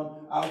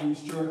Ground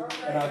Outreach Church.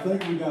 And I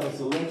think we got a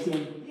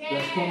selection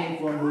that's coming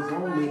from his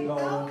only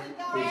daughter.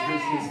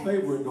 It's his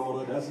favorite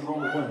daughter. That's his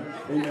only one.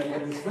 Amen.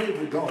 And his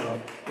favorite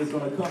daughter is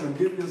going to come and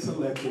give you a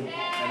selection.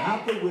 And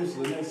after which,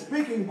 the next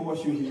speaking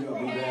voice you hear will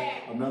be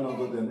that of none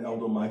other than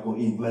Elder Michael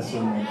Eaton. Bless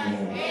him and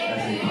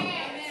as they come.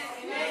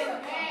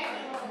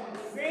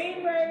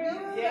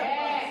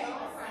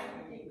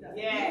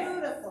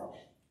 Beautiful.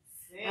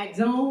 I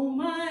don't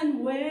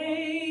mind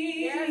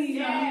waiting.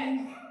 Yes.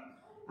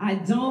 I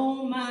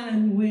don't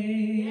mind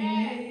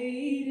waiting.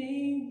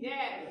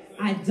 Yes.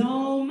 I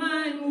don't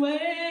mind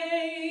waiting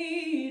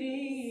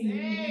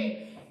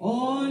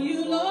on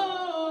you, Lord.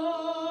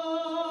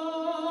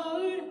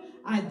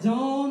 I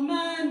don't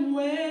mind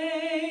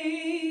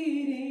waiting.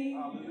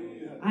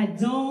 I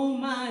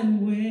don't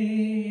mind waiting.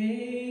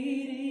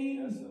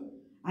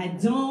 I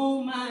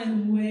don't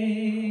mind waiting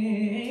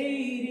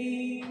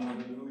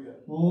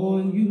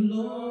on you,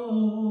 Lord.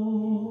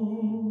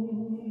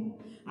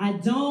 I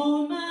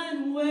don't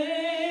mind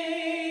waiting.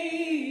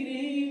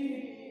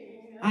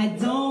 I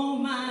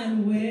don't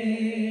mind waiting.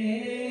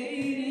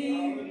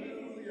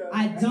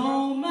 I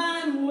don't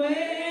mind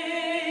waiting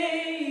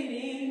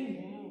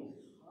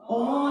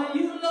on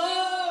you,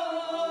 Lord.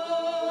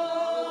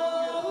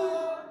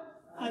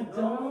 I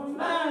don't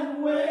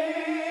mind waiting.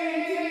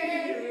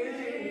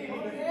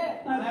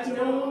 I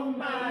don't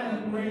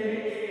mind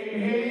waiting.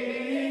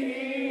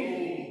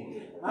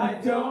 I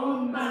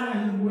don't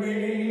mind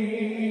waiting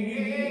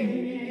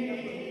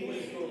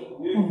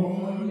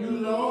on you,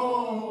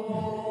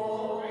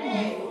 Lord.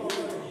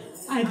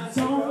 I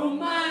don't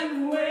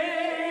mind waiting.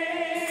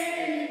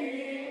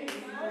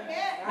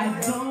 I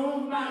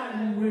don't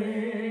mind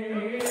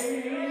waiting.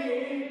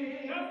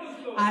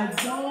 I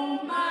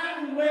don't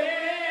mind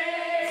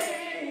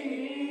waiting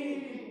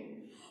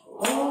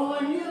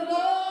on you,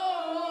 Lord.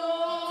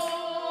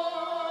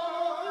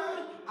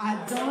 I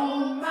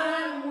don't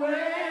mind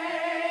waiting.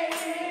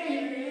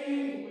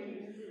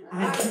 I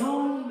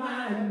don't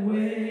mind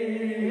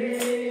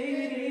waiting.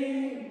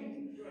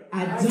 I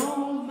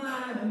don't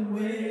mind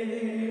waiting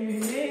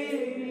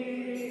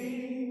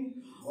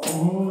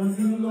on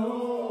you,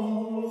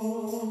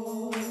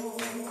 Lord.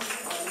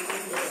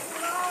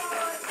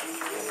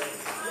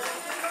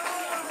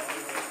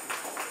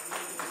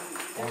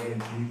 Father, in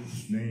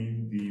Jesus' name,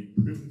 the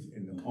privilege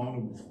and the honor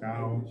which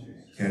thou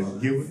hast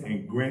given and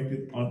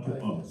granted unto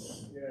us.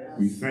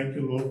 We thank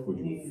you, Lord, for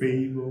your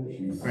favor.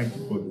 We thank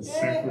you for the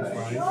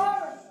sacrifice.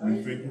 We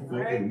thank you for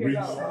the rich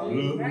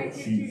blood of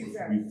Jesus.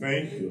 We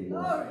thank you,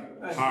 Lord,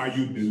 how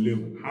you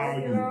delivered, how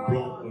you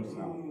brought us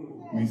out.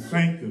 We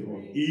thank you,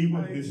 Lord,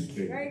 even this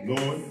day.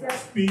 Lord,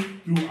 speak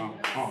through our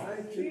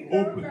hearts.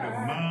 Open the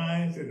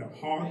minds and the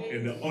heart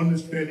and the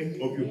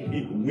understanding of your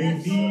people. We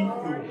need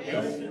your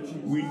help.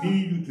 We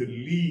need you to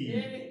lead,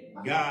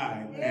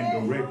 guide,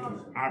 and direct us.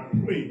 I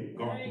pray,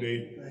 God, today,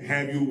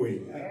 have your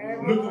way.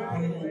 Look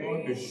upon him,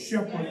 Lord, the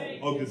shepherd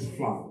of this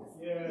flock.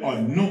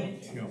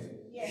 Anoint him,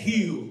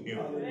 heal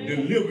him,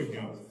 deliver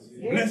him.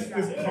 Bless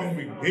this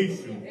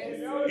congregation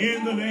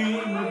in the name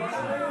of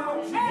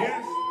Jesus.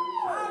 Yes.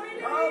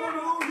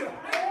 Hallelujah.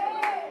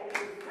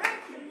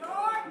 Thank you,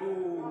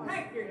 Lord.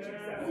 Thank you,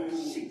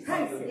 Jesus.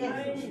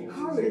 Thank you.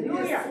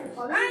 Hallelujah.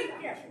 Thank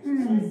you.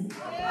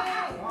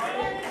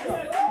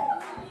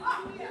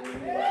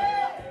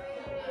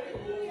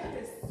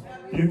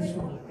 Yes,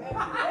 Lord.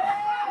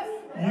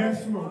 Yes,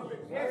 Lord.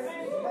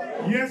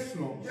 Yes,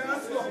 Lord.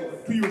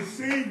 To your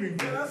saving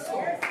grace,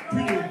 to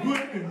your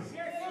goodness,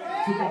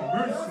 to the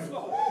mercy.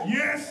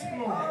 Yes,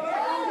 Lord.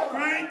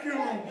 Thank you,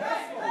 Lord.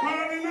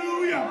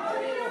 Hallelujah.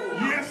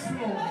 Yes,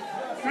 Lord.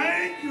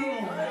 Thank you,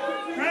 Lord.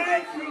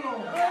 Thank you,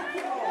 Lord.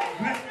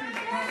 Bless this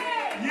God.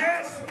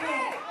 Yes,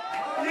 Lord.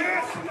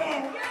 Yes,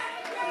 Lord.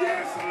 Yes,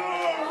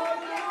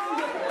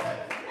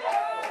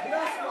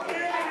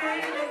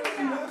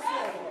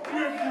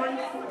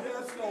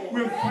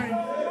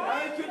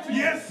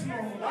 Yes,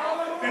 Lord.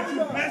 That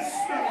you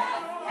blessed us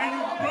and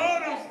you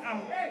brought us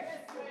out.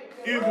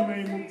 In the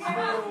name of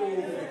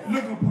Jesus.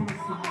 Look upon us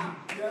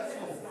today.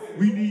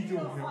 We need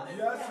your help.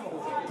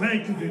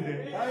 Thank you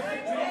today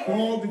for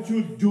all that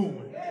you're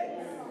doing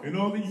and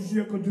all that you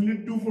shall continue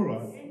to do for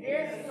us.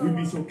 We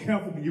be so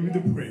careful to give you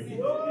the praise.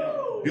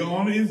 The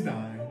honor is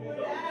thine.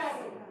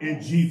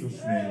 In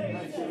Jesus' name.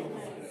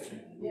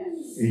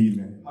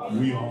 Amen.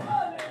 We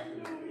are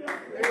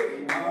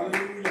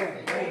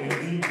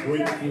indeed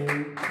grateful,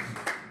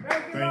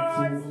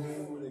 thankful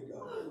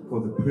for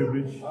the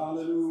privilege.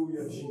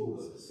 Hallelujah,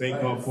 Jesus.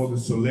 Thank God for the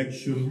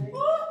selection.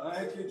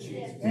 Thank you,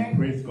 Jesus. We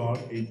praise God,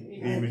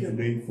 amen,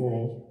 today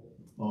for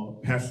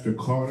Pastor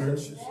Carter.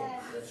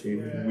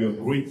 And we are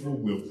grateful.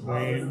 We're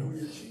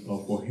praying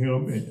for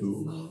him and to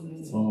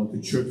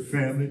the church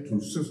family, to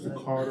Sister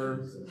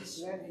Carter,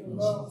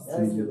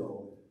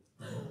 to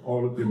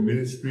all of the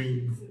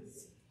ministering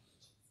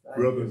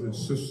brothers and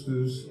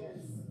sisters,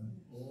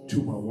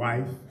 to my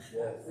wife.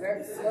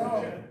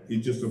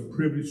 It's just a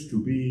privilege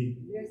to be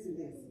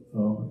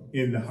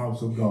in the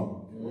house of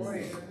God.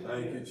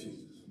 Thank you, Jesus.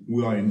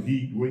 We are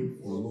indeed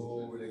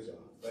grateful,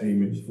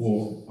 amen,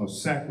 for a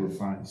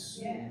sacrifice,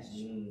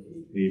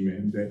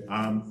 amen, that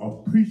I'm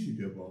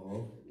appreciative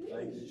of,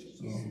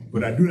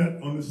 but I do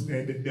not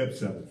understand the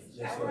depths of it.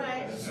 All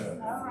right.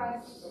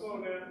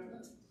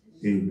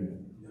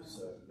 Amen.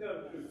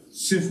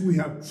 Since we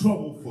have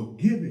trouble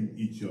forgiving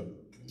each other,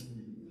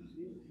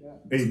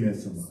 amen,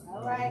 somebody.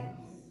 All right.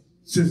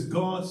 Since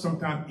God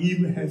sometimes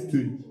even has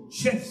to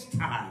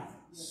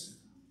chastise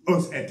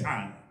us at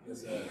times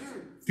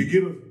to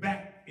get us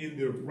back in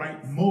the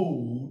right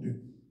mode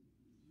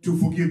to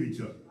forgive each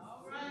other.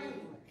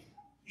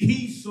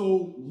 He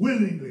so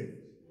willingly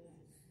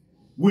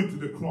went to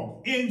the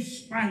cross in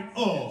spite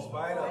of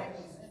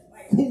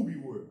who we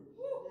were,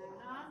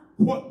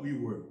 what we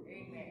were,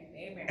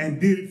 and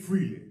did it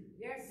freely.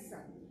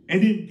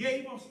 And then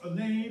gave us a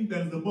name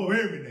that is above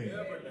every name.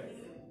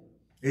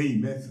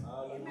 Amen.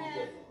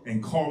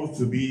 And called us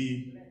to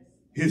be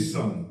his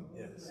son.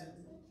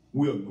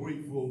 We are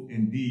grateful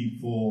indeed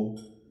for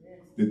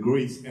the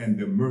grace and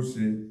the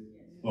mercy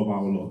of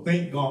our Lord.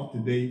 Thank God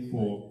today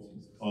for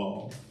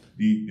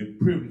the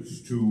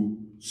privilege to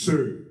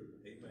serve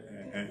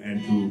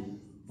and to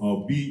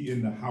be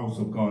in the house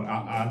of God.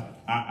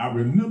 I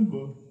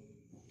remember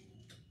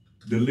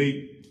the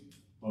late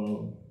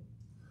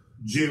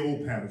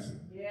J.O. Patterson.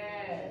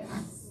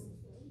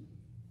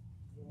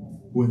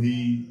 When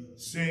he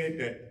said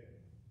that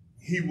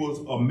he was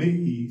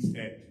amazed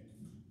at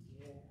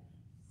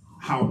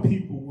how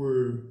people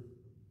were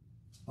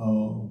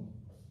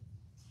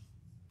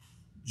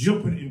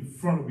jumping in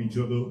front of each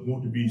other,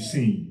 want to be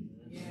seen.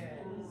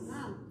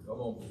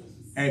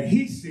 And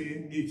he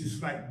said it's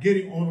just like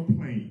getting on a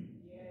plane.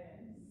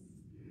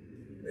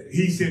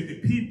 He said the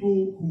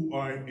people who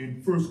are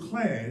in first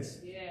class,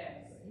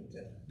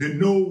 the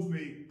nose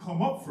may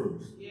come up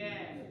first.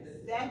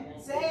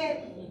 That's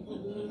it.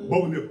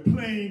 But when the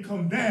plane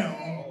come down,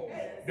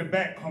 the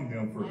back come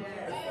down first.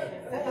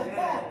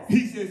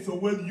 He said, so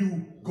whether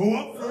you go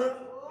up first,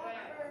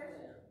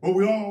 or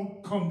we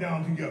all come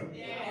down together.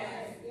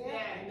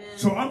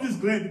 So I'm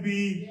just glad to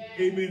be,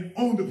 amen,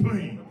 on the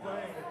plane.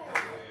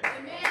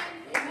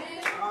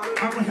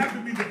 I don't have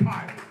to be the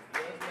pilot.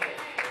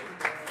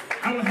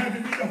 I don't have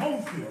to be the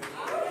hostess.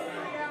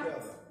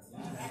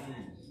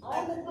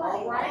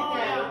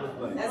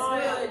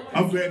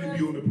 I'm glad to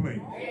be on the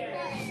plane.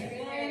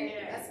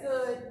 That's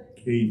good.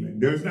 Amen.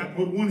 There's not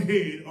but one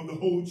head of the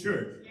whole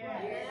church.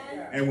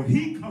 And when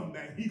he comes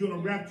back, he's going to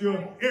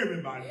rapture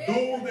everybody.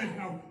 Those that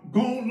have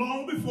gone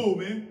long before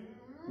me,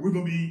 we're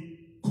going to be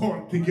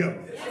caught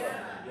together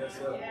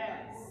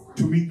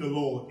to meet the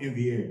Lord in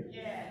the air.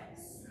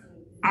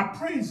 I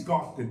praise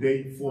God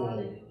today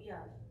for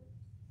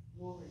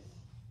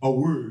a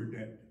word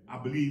that I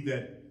believe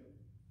that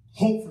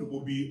hopefully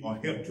will be a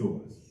help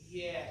to us.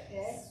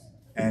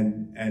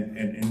 And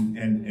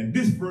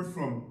this verse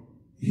from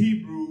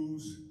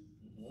Hebrews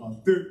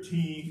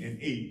 13 and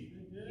 8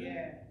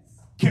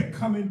 kept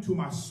coming to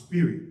my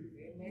spirit.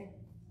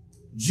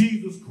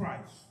 Jesus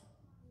Christ,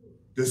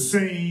 the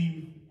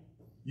same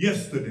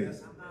yesterday,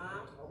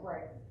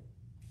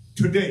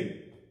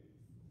 today,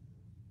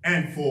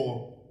 and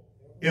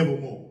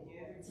forevermore.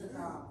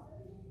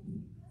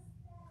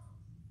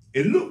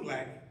 It looked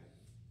like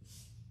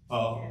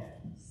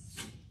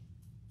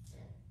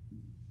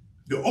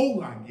the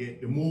older I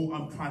get, the more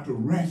I'm trying to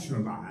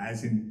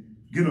rationalize and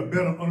get a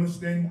better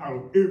understanding out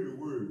of every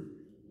word.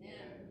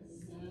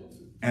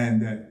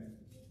 And that,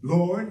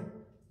 Lord,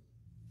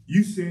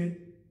 you said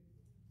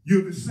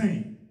you're the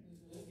same.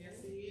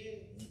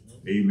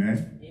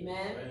 Amen.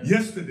 Amen.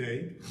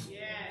 Yesterday,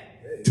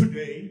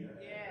 today,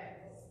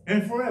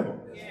 and forever.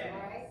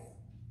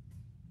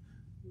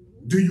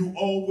 Do you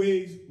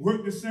always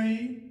work the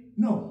same?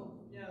 No.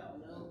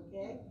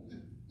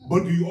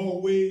 But do you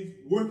always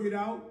work it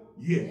out?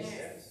 Yes.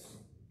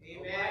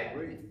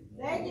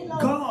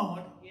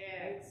 God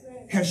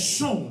has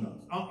shown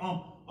us.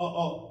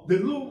 The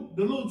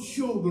little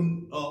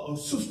children,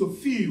 Sister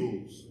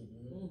Fields,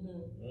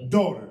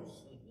 daughters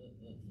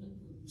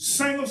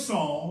sang a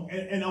song,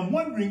 and I'm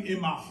wondering in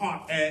my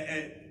heart,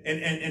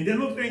 and that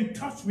little thing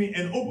touched me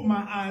and opened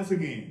my eyes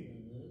again.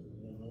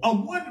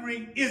 I'm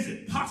wondering, is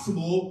it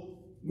possible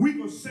we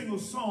could sing a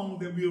song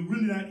that we're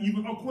really not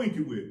even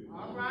acquainted with?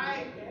 All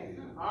right.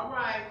 All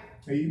right.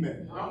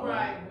 Amen. All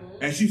right.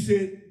 And she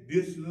said,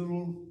 this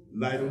little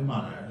light of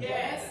mine,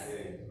 Yes.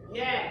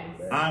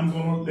 Yes. I'm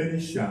going to let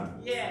it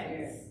shine.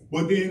 Yes.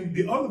 But then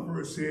the other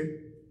verse said,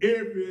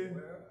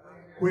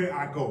 everywhere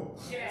I go.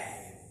 Yes.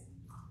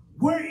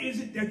 Where is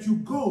it that you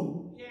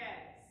go Yes.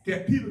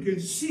 that people can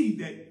see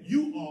that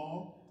you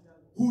are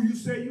who you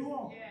say you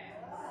are? Yes.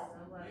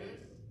 All right.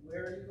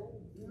 Where are you going?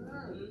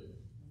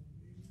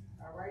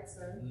 All right,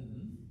 sir.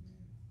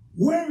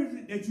 Where is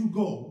it that you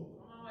go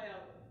Come on,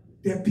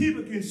 Elder. that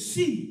people can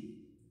see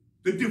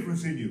the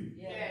difference in you?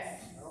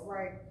 Yes. All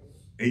right.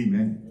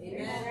 Amen.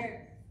 Amen.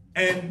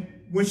 And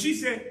when she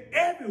said,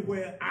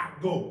 everywhere I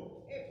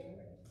go,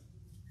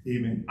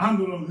 amen, I'm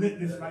going to let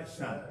this light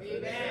shine.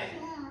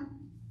 Amen.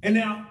 And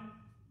now,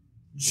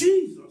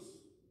 Jesus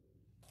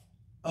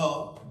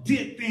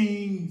did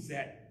things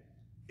that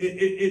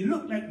it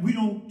looked like we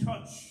don't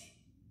touch.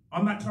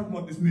 I'm not talking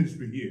about this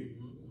ministry here.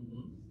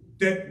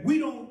 That we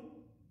don't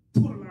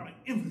put a lot of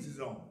emphasis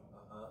on.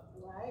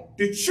 Right.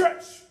 The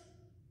church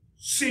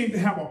seemed to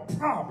have a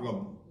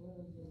problem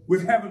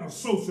with having a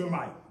social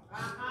life.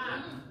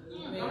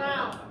 Come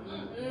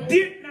on.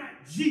 Did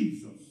not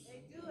Jesus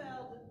They do,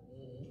 Elder.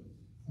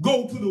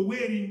 go to the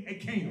wedding at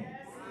Cana?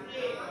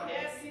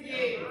 Yes, he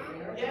did.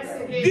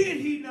 Yes, he did. Did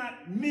he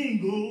not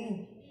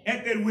mingle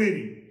at that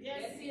wedding?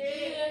 Yes, he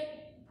did.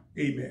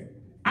 Amen.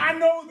 I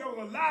know there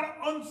was a lot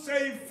of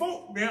unsaved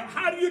folk there.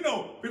 How do you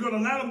know? Because a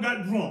lot of them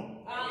got drunk.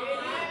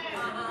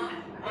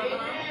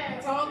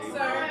 Amen. Talk,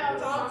 sir.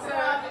 Talk,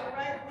 sir.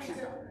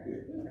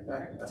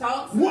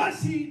 Talk, sir.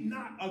 Was he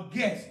not a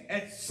guest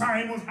at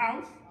Simon's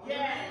house?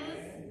 Yes.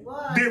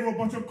 There were a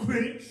bunch of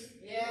critics.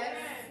 Yes.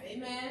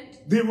 Amen.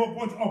 There were a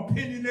bunch of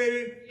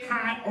opinionated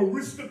high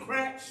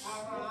aristocrats.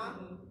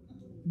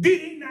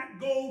 Did he not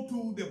go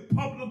to the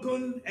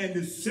publican and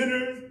the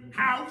sinner's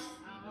house,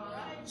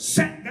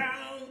 sat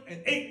down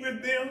and ate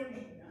with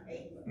them?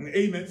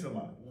 Amen,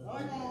 somebody.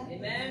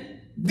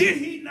 Amen. Did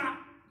he not,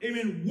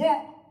 amen,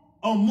 walk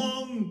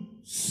among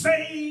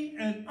saved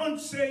and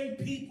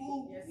unsaved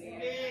people? Yes, he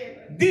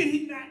did. Did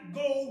he not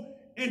go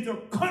into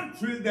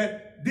countries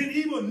that didn't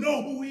even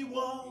know who he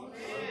was?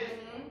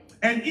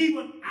 And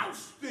even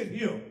ousted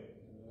him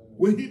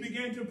when he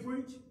began to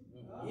preach?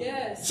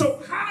 Yes. So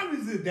how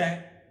is it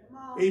that,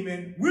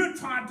 amen, we're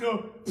trying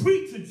to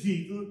preach a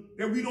Jesus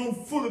that we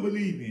don't fully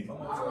believe in?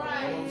 All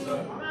right.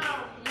 Come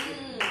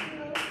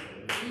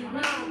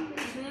on.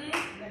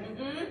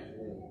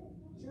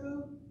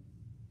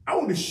 I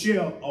want to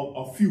share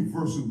a few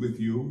verses with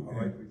you,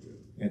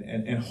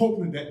 and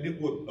hoping that it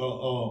would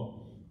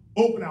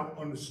open our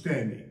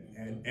understanding.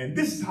 And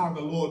this is how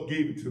the Lord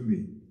gave it to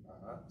me.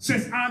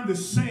 Since I'm the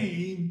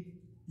same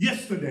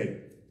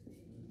yesterday,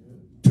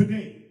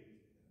 today,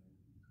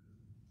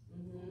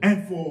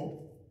 and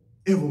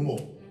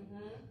forevermore.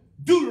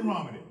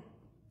 Deuteronomy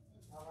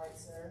All right,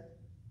 sir.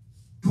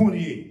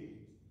 28.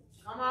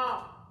 Come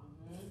on.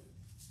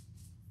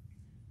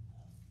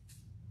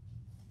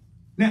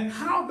 Now,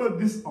 how does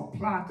this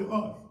apply to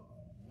us?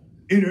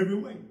 In every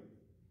way.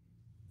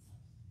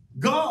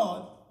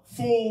 God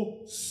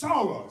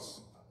foresaw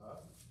us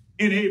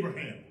in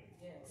Abraham.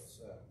 Yes.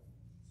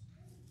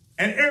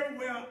 And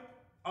everywhere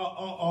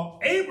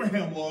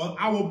Abraham was,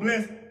 I will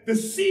bless the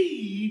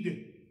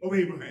seed of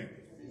Abraham.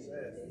 It's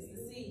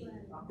the seed.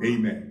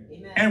 Amen.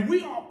 Amen. And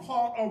we are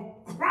part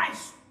of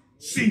Christ's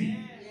seed.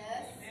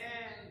 Yes.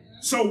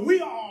 So we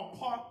are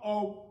part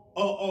of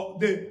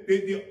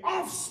the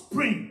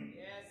offspring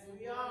Yes,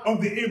 we are.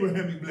 of the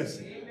Abrahamic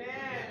blessing.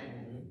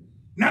 Amen.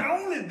 Not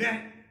only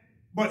that,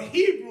 but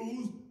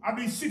Hebrews,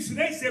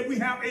 6:8 said we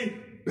have a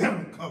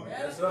better covenant.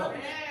 Yes,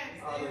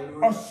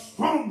 A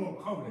stronger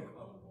covenant.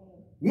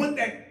 One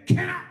that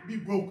cannot be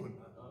broken.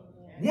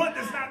 One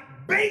that's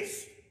not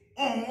based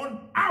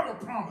on our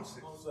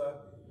promises.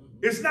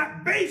 It's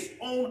not based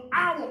on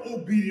our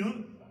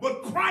obedience,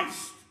 but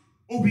Christ's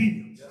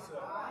obedience.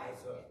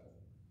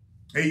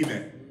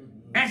 Amen.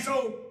 And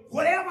so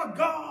whatever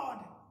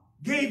God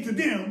gave to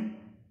them,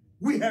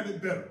 we have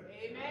it better.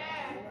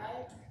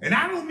 Amen. And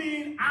I don't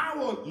mean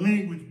our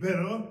language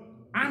better.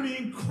 I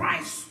mean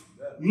Christ's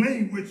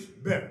language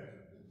better.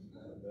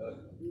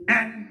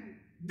 And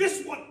this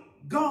is what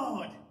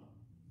God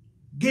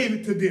gave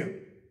it to them.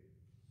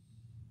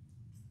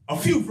 A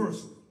few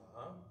verses.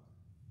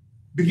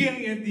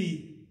 Beginning at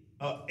the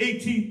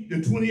 18th, the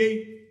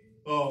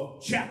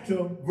 28th chapter,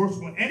 verse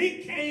 1. And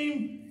it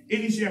came,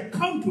 and it shall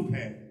come to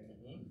pass,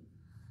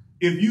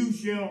 if you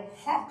shall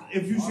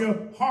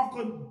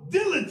hearken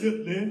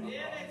diligently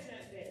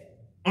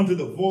unto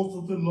the voice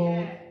of the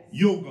Lord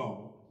your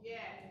God,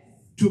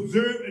 to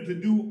observe and to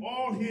do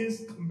all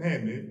his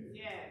commandments,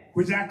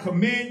 which I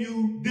command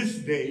you this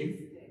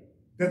day,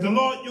 that the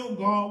Lord your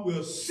God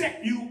will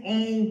set you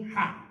on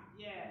high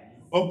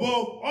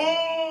above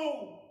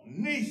all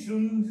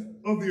nations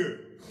of the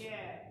earth.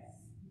 Yes.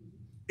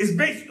 It's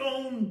based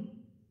on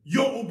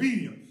your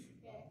obedience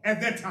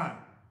at that time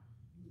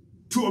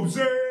to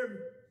observe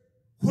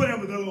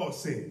whatever the Lord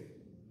said.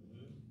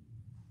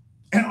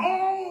 And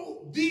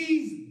all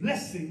these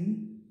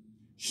blessings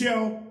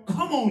shall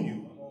come on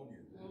you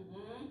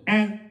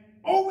and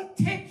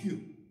overtake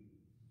you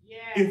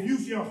if you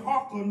shall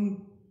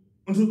hearken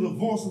unto the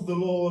voice of the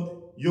Lord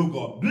your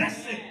God.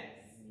 Blessed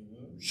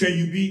shall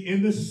you be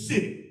in the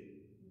city,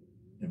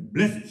 and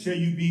blessed shall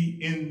you be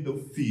in the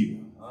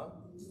field.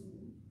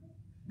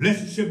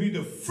 Blessed shall be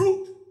the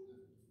fruit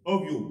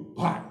of your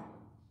body,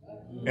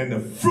 and the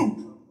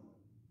fruit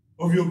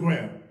of your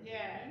ground,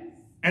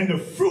 and the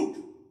fruit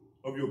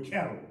of your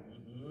cattle,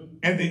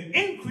 and the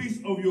increase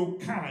of your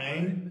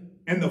kind,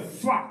 and the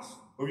flocks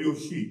of your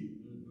sheep.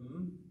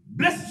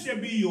 Blessed shall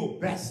be your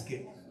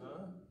basket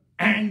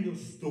and your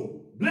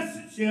store.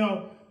 Blessed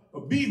shall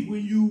be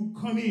when you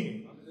come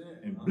in,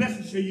 and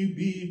blessed shall you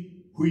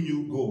be when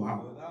you go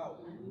out.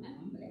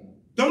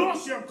 The Lord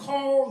shall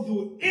cause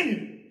your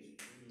enemies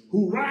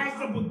who rise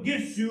up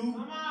against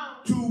you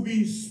to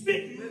be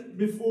smitten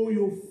before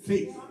your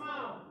face.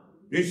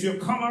 They shall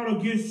come out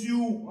against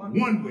you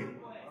one way,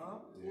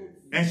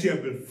 and shall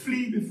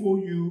flee before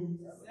you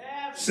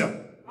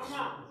seven.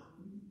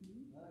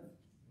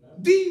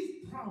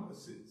 These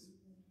promises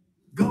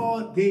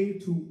God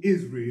gave to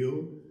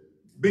Israel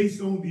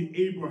based on the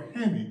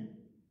Abrahamic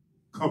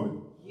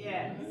covenant.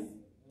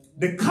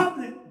 The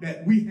covenant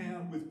that we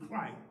have with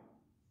Christ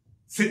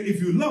said,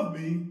 if you love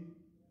me,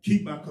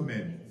 keep my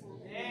commandments.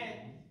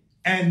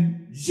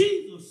 And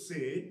Jesus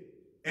said,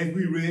 as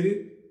we read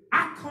it,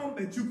 I come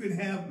that you can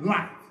have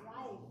life,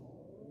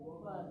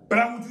 but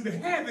I want you to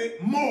have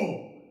it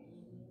more.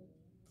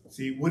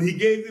 See, what he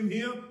gave them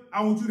here,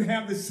 I want you to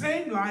have the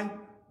same life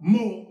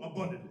more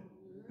abundantly.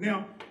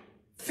 Now,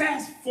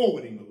 fast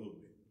forwarding a little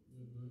bit.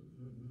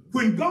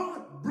 When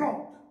God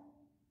brought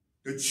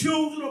the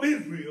children of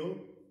Israel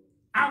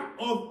out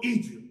of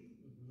Egypt,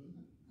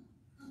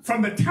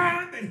 from the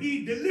time that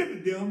he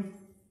delivered them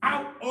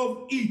out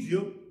of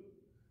Egypt,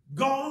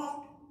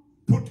 God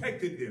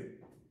protected them.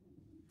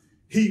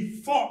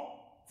 He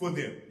fought for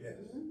them.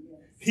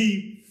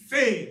 He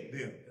fed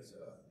them.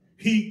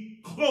 He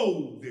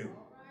clothed them.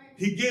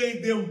 He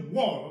gave them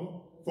water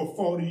for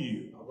 40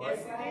 years.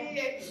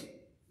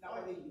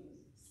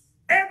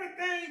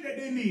 Everything that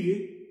they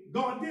needed,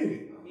 God did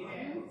it.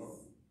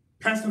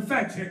 Pastor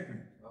fact check me.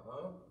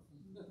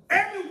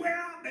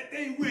 Everywhere that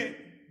they went,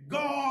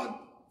 God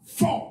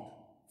fought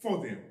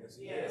for them.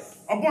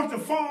 A bunch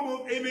of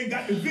farmers, amen,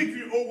 got the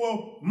victory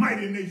over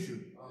mighty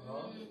nations.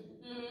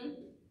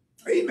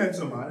 Amen,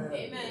 somebody.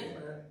 Amen.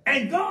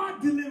 And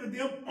God delivered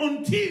them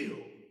until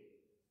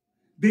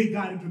they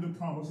got into the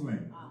promised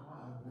land.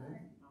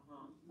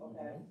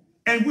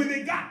 And when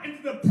they got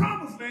into the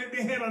promised land,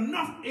 they had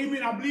enough,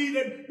 amen, I believe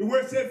that the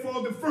word said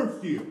for the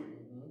first year.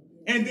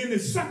 And then the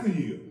second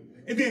year.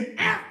 And then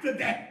after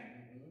that,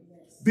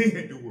 they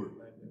had to work.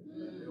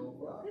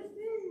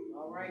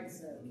 All right,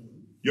 sir.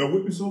 Y'all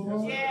with me so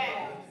far?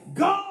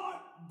 God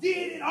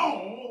did it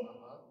all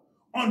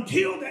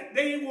until that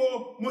they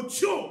were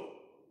mature,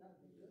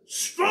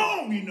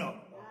 strong enough,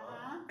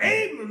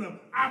 able enough.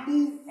 I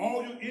moved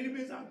all your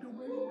enemies out the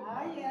way.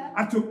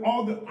 I took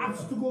all the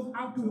obstacles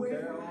out the way.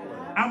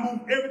 I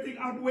moved everything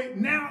out the way.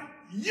 Now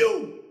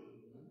you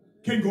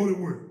can go to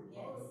work.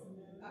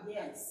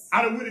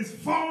 I done went as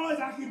far as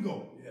I can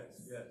go.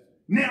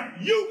 Now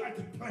you got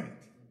to plant.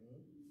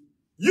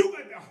 You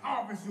got to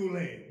harvest your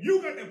land.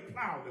 You got to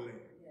plow the land.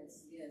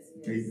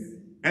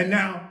 Amen. And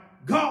now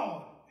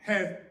God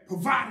has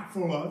provided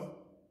for us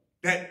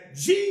that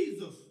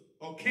Jesus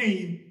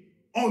came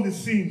on the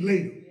scene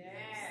later.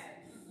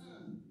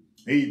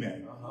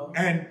 Amen.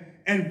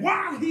 And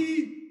while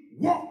he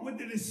walked with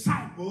the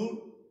disciples,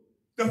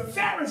 the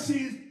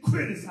Pharisees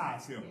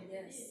criticized him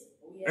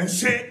and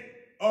said,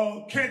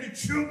 can the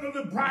children of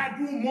the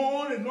bridegroom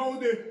mourn as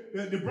long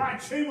as the bride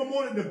chamber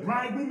mourn and the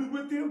bridegroom is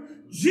with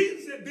them?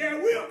 Jesus said,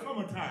 there will come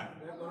a time.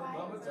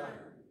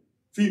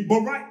 See,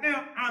 but right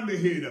now, I'm the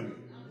head of it.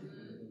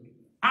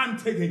 I'm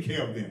taking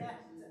care of them.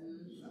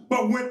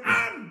 But when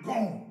I'm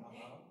gone,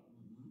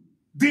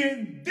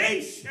 then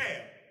they shall.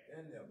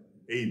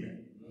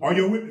 Amen. Are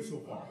you with me so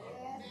far?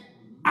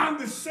 I'm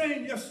the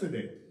same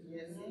yesterday.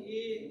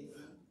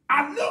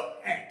 I look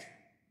at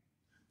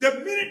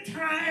the many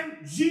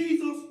times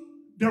Jesus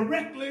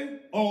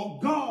directly or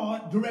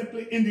God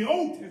directly in the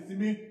Old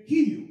Testament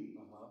healed.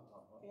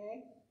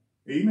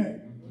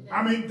 Amen.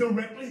 I mean,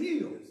 directly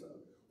healed.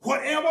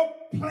 Whatever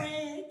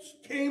plagues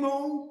came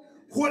on,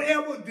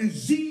 whatever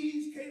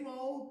disease came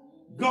on,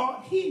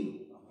 God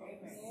healed.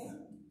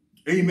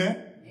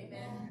 Amen.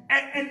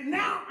 And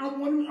now I'm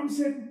wondering, I'm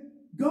saying,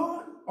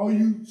 God, are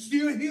you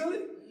still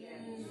healing?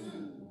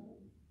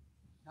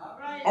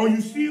 Are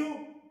you still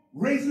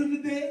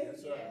raising the dead?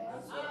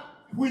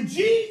 When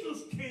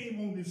Jesus came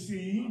on the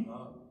scene,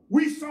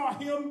 we saw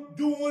him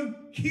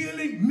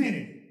healing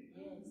many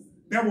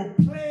that were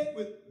plagued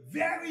with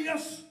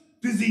various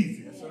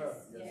diseases.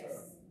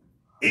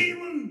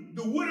 Even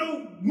the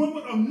widow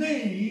woman of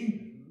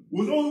Nain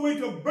was on the way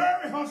to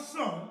bury her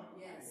son,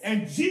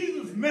 and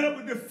Jesus met up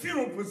with the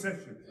funeral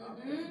procession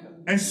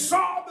and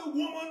saw the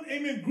woman,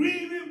 amen,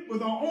 grieving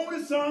with her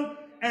only son,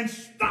 and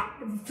stopped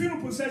the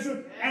funeral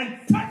procession and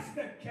touched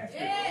that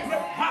casket.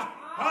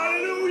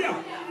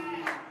 Hallelujah.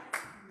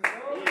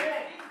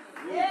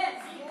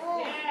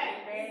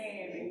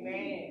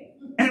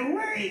 And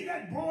raised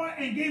that boy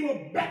and gave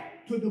her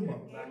back to the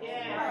mother.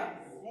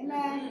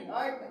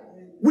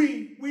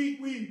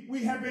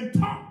 We have been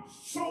taught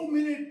so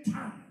many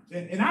times,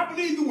 and I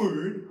believe the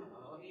word,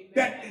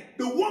 that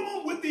the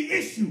woman with the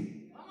issue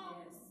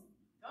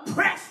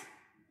pressed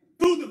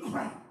through the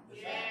crowd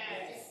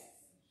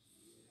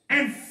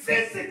and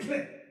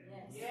physically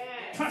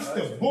touched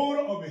the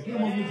border of the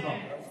hem of his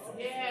garment.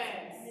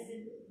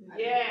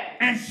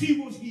 And she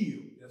was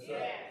healed.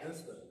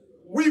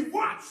 We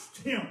watched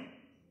him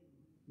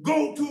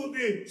go to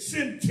the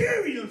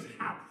centurion's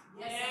house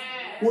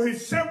where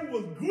his servant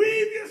was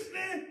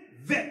grievously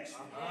vexed.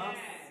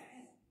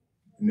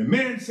 And the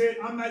man said,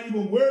 I'm not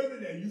even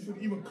worthy that you should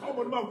even come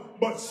on my mouth,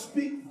 but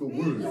speak the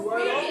word.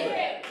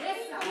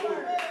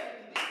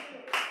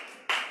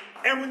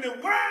 And when the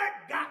word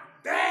got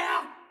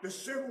there, the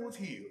servant was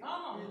healed.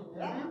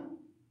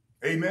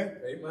 Amen.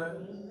 Amen.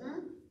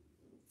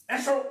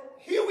 And so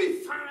here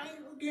we find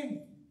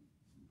again,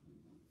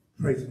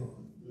 praise the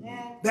Lord,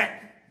 that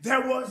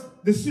there was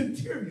the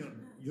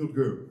centurion, your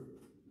girl,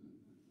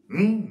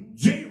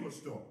 Jairus'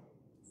 daughter,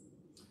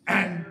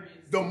 and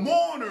the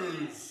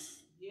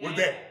mourners were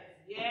there.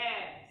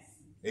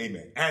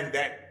 Amen. And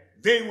that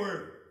they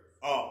were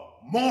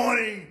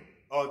mourning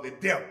the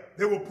death.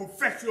 They were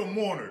professional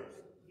mourners.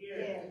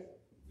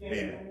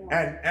 Amen.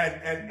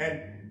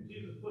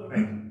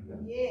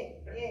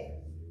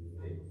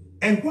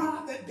 And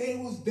while that they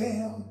was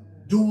there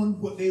doing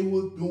what they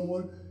were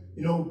doing,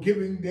 you know,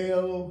 giving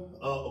their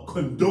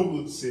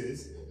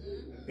condolences,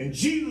 and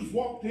Jesus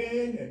walked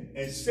in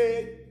and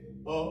said,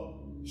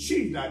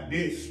 she's not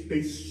dead,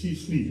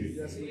 she's sleeping.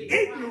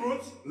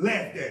 Ignorance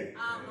laughed at it.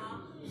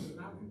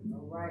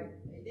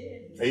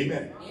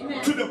 Amen.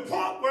 Amen. To the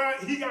point where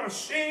he got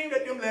ashamed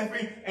at them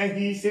laughing, and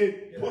he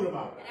said, put them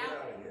out.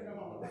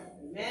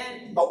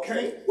 Amen.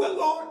 Okay, well,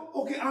 Lord,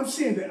 okay, I'm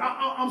seeing that.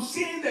 I'm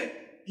seeing that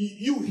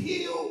you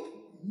healed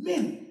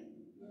many,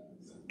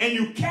 and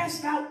you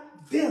cast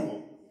out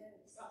devils.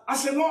 I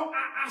said, Lord,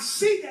 I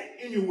see that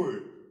in your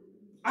word.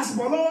 I said,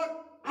 well, Lord,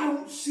 I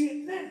don't see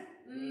it now.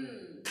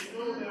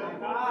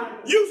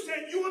 You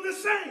said you were the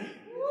same.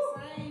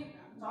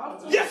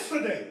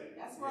 Yesterday.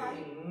 That's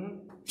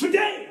right.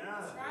 Today.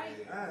 That's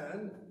right.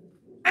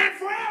 And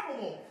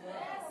forevermore.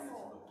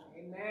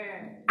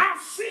 Amen.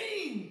 I've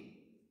seen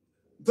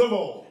the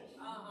Lord.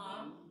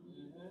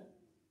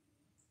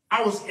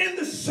 I was in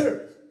the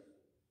service.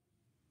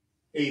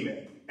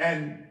 Amen.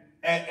 And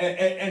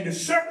the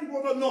servant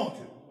was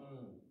anointed.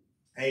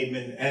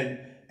 Amen.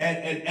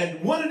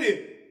 And one of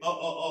the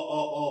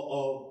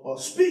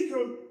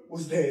speaker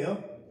was there,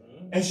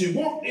 and she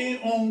walked in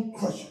on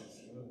crutches.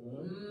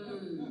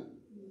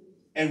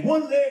 And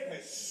one leg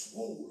had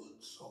swollen,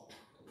 so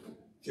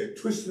she had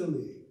twisted her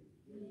leg.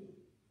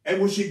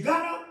 And when she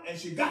got up and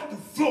she got the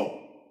floor,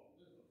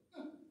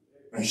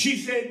 and she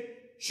said,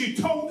 she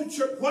told the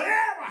church,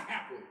 whatever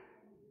happened,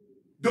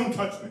 don't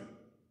touch me.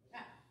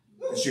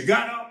 And she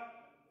got up,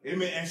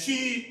 amen, and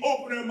she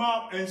opened her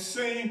mouth and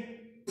sang,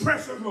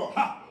 precious Lord.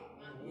 Ha.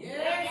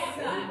 Yes,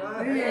 sir.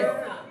 Yes,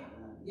 sir.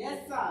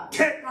 Yes, sir.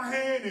 Take my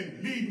hand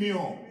and lead me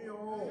on.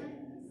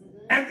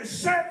 And the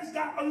service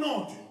got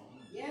anointed.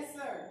 Yes,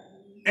 sir.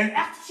 And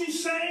after she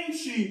sang,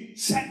 she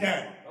sat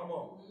down. Come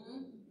on.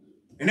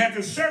 And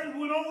after the service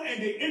went on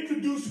and they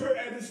introduced her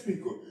as a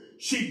speaker,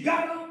 she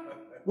got up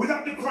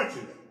without the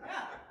crutches,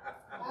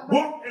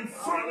 walked in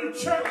front of the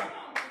church,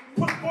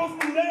 put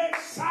both her legs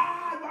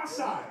side by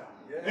side.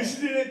 And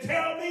she didn't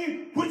tell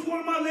me which one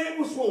of my legs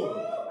was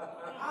swollen.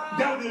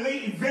 That was the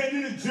late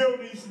evangelist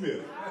Geraldine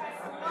Smith.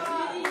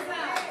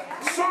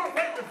 Saw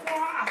right before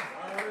our eyes.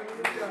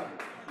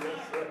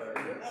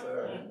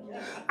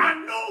 I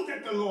know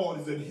that the Lord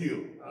is a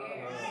healer.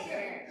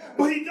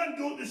 But he doesn't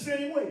do it the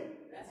same way.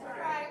 That's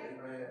right.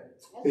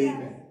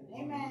 Amen.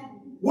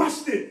 Amen.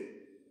 Watch this.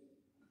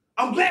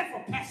 I'm glad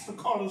for Pastor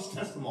Carter's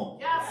testimony.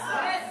 Yes,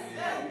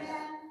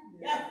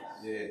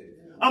 yes.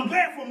 I'm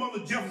glad for Mother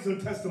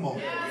Jefferson's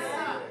testimony.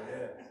 Yes.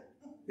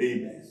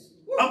 Amen.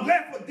 I'm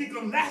glad for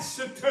Deacon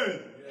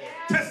Lasseter's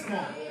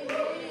testimony.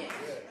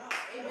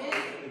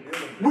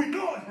 We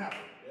know it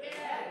happened.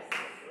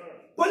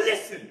 But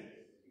listen,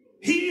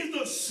 he is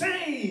the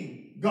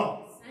same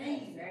God.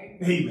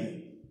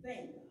 Amen.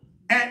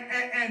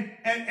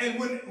 And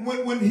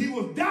when he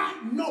was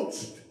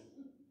diagnosed,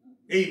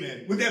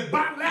 amen, with that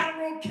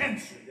bilateral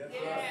cancer,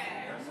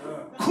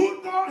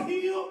 could God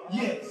heal?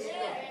 Yes.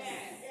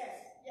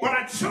 But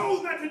I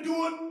chose not to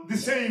do it the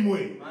same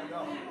way.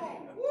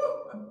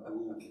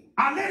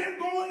 I let him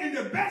go in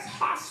the best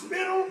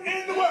hospital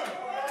in the world.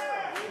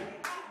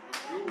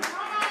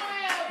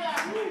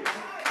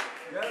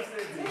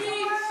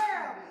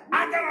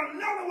 I got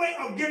another way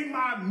of getting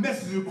my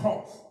message message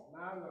across.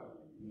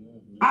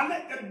 I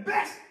let the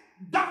best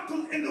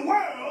doctors in the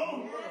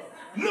world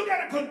look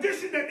at a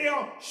condition that they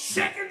are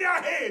shaking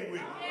their head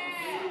with.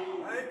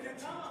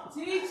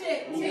 Teach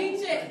it.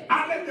 Teach it.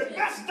 I let the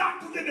best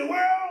doctors in the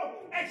world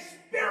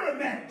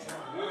experiment.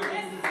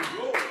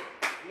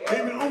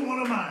 Amen. On one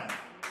of mine.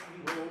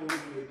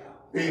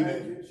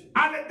 Amen.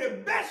 I let the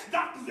best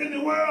doctors in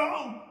the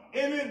world,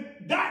 amen,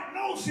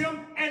 diagnose him.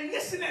 And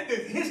listen at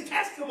this. His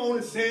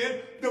testimony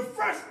said the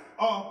first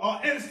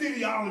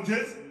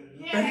anesthesiologist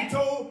that he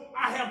told,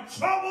 I have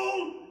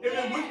trouble,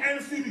 amen, with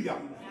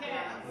anesthesia.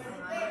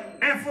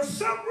 And for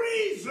some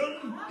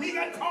reason, he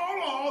got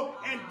called off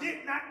and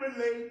did not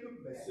relay the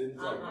message.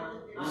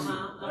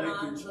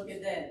 Look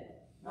at that.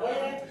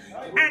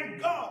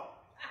 And God,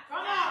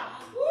 Come on.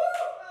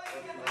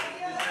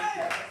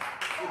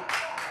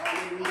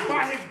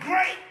 by his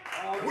great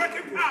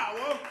working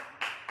power,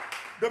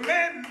 the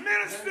man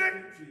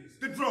ministered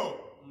the drug.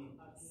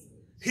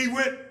 He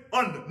went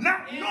under,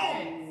 not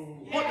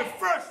knowing what the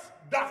first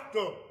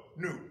doctor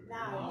knew.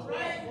 That's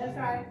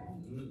right.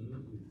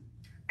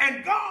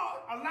 And God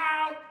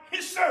allowed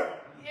his servant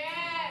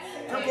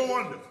to go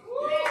under.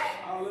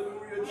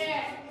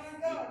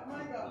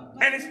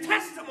 And his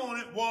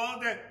testimony was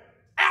that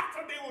after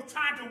they were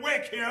trying to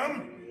wake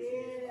him,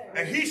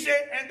 and he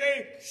said, and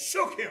they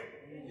shook him.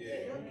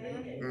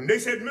 And they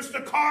said,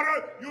 Mr.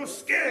 Carter, you're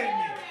scaring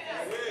me.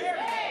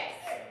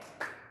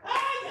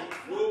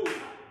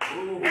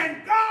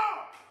 And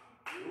God,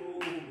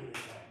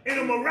 in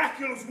a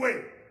miraculous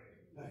way,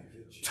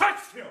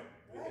 touched him,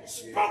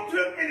 spoke to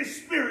him in his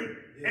spirit,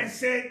 and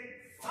said,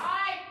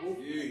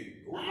 hallelujah.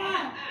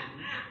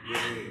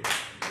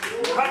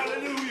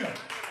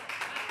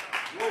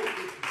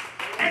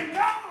 And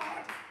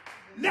God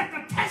left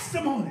a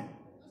testimony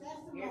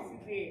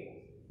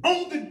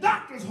on the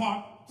doctor's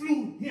heart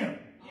through him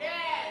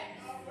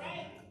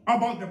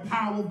about the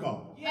power of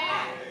God.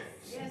 Yes.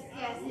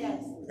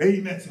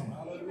 Amen.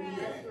 Somebody.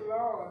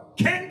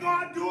 Can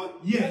God do it?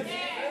 Yes.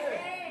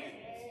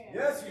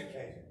 Yes, you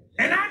can.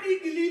 And I need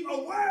to leave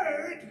a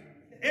word,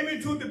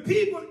 amen, to the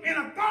people in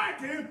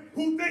authority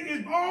who think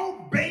it's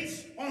all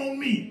based on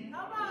me.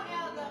 Come on,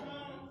 Elder.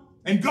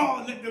 And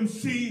God let them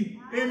see,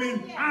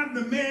 amen, I'm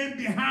the man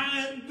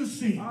behind the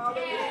scene.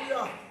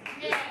 Hallelujah.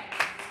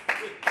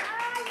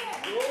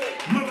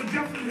 Mother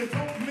Jefferson has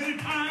told me many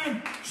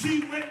times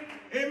she went,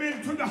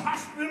 amen, to the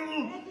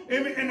hospital,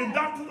 amen, and the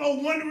doctors are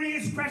wondering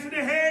and scratching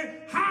their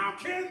head, how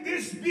can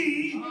this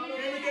be,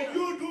 amen, that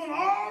you're doing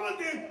all of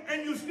this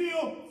and you're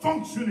still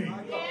functioning?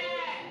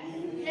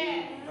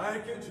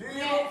 Thank you,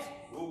 Jesus.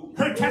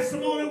 Her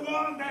testimony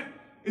was that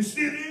it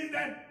still is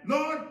that,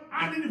 Lord,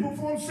 I need to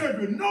perform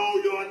surgery. No,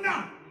 you're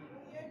not.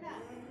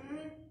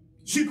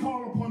 She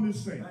called upon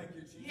this thing. Thank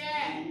you, Jesus.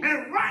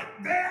 And right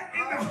there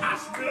in the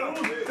hospital,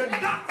 the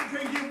doctor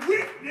can get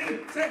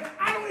witness, say,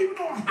 I don't even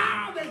know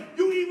how that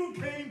you even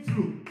came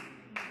through.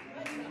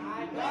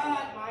 My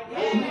God.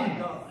 My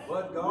God.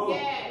 But God.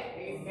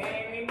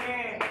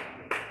 Amen.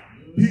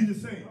 He's the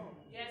same.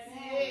 Yes,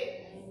 he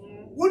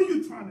is. What are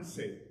you trying to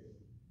say?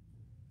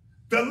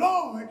 The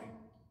Lord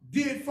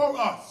did for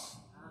us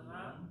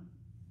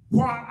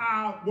while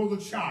I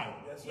was a child.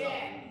 Yes, sir.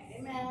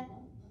 Amen.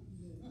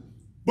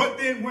 But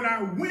then when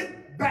I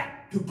went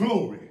back to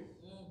glory,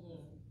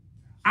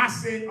 I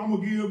said, I'm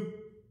going to give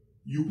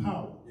you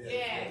power.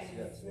 Yes.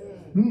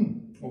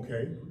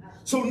 Okay.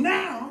 So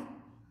now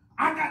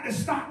I got to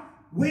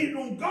stop waiting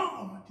on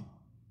God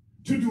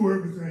to do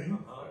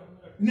everything.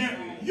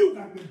 Now you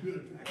got the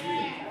ability.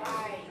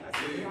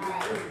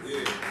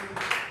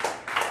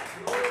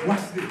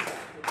 Watch this.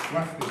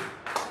 Watch this.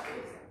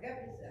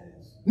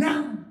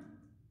 Now,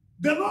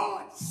 the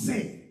Lord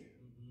said,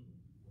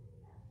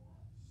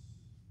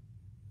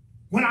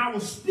 when I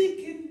was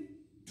speaking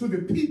to the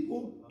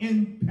people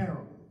in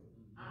parable,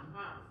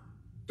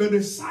 the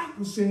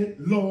disciples said,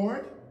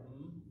 Lord,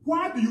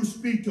 why do you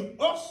speak to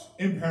us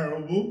in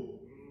parable,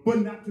 but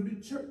not to the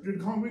church, to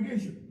the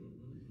congregation?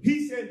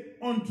 He said,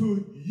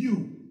 unto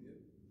you,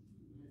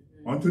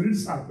 unto the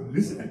disciples.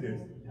 Listen to this.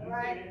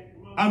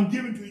 I'm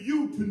giving to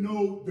you to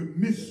know the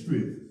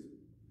mysteries.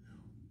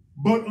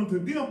 But unto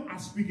them I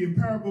speak in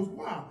parables.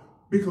 Why?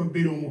 Because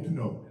they don't want to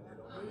know.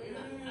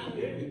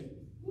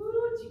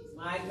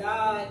 My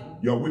God.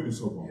 Y'all with me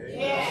so far?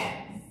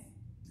 Yes.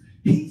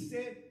 He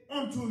said,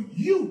 unto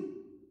you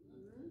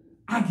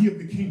I give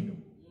the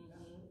kingdom.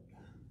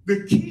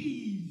 The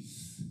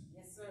keys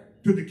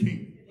to the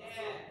kingdom.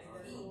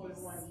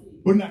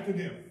 But not to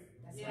them.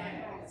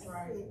 That's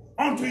right.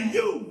 Unto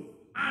you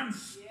I'm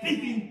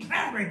speaking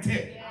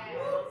clarity.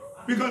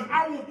 Because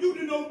I want you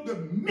to know the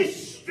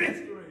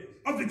mystery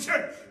of the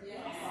church.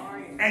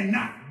 And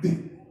not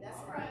them.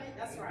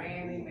 That's right.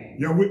 Amen.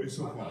 Y'all with me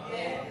so far?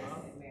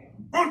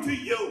 Unto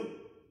you,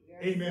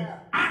 amen,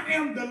 I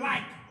am the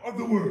light of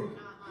the world.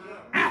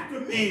 After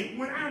me,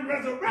 when I'm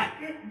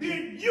resurrected,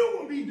 then you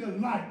will be the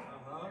light.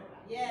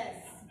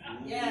 Yes.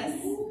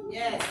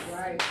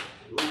 Right.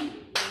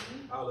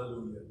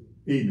 Hallelujah.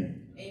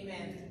 Amen.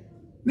 Amen.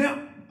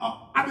 Now,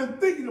 I've been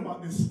thinking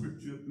about this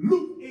scripture,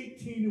 Luke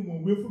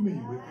 18:1. We're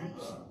familiar with it.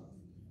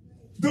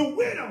 The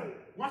widow,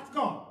 watch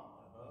God,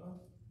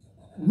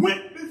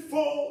 went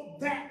before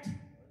that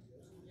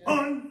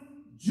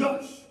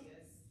unjust,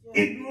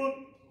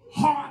 ignorant,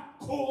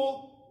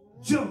 hardcore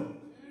judge.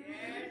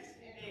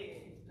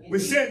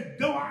 Which said,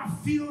 though I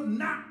feel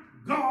not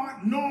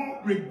God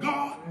nor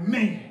regard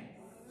man,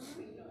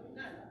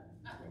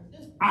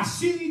 I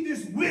see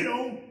this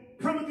widow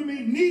coming to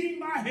me needing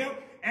my help,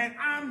 and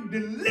I'm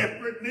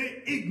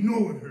deliberately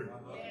ignoring her.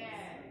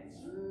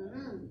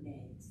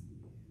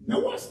 Now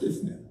watch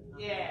this now.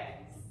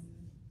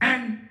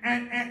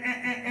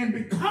 And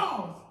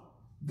because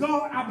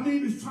God, I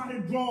believe, is trying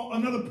to draw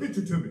another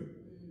picture to me.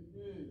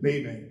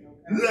 Amen.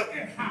 Look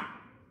at how,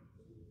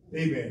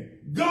 amen,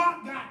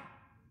 God got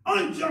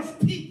unjust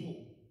people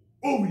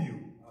over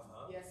you,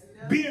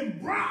 being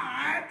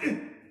bribed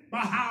by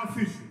high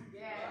officials.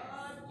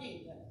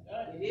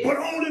 But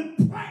only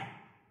pride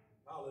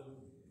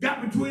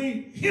got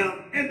between him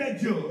and that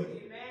judge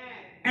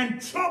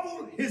and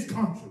troubled his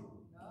conscience.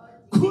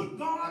 Could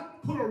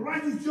God put a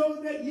righteous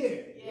judge there?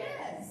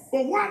 Yes.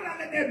 But why not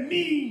let that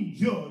mean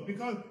judge?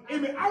 Because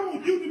amen, I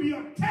want you to be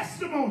a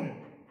testimony.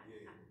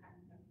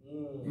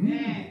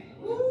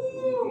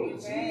 Ooh,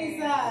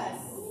 Jesus.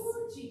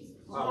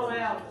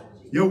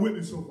 You're with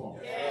me so far?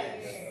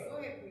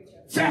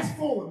 Yes. Fast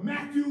forward,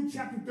 Matthew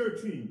chapter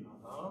 13.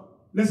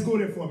 Let's go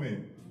there for a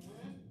minute.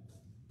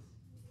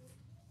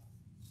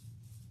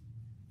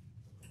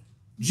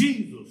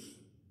 Jesus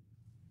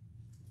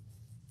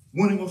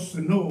wanting us to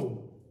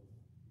know,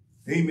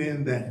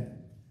 amen, that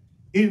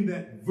in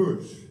that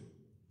verse,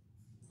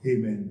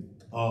 amen,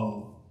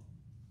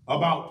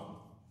 about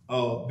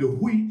the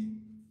wheat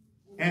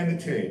and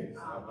the tares.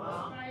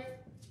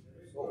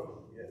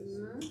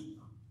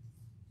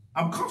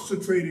 I'm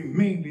concentrating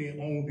mainly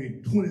on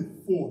the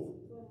 24th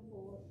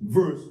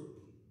verse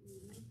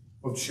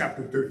of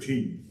chapter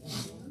 13.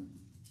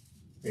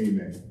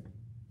 Amen.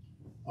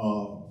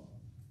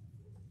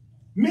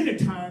 Many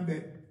times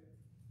that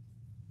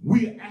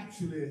we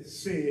actually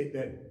said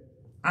that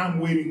I'm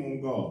waiting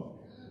on God.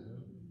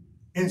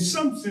 In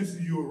some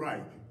senses, you're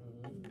right.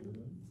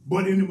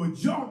 But in the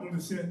majority of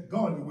the sense,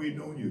 God is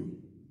waiting on you.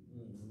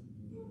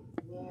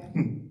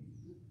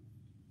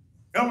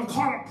 Elder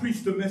Carter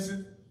preached the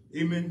message,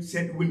 amen,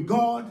 said when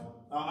God,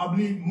 I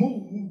believe,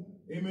 moved,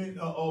 amen,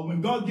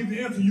 when God gives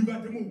the answer, you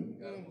got to move.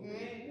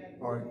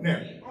 All right,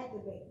 now,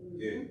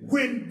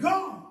 when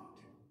God,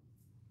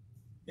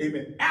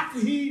 amen, after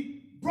he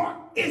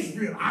brought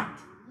Israel out,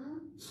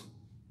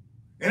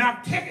 and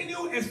I've taken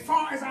you as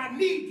far as I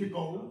need to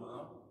go,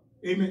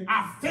 amen,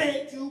 I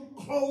fed you,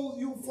 clothed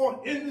you,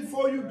 fought enemy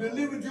for you,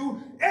 delivered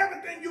you,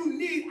 everything you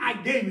need, I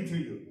gave it to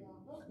you.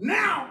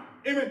 Now,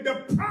 amen,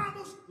 the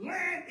promised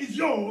land is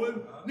yours.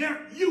 Now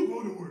you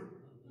go to work.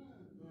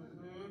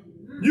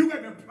 You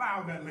got to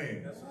plow that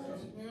land.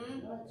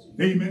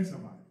 Amen,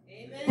 somebody.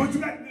 Amen. But you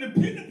got to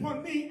depend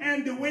upon me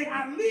and the way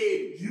I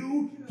lead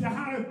you to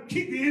how to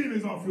keep the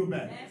enemies off your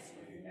back.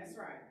 That's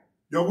right.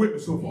 Y'all with me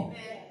so far?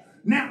 Amen.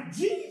 Now,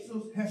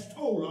 Jesus has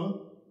told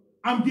us,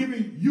 I'm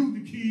giving you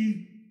the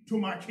keys to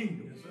my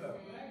kingdom. Yes, sir.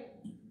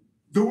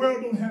 The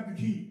world don't have the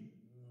key.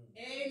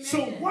 Amen.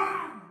 So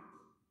why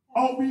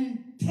are we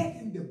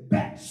taking the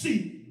back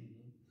seat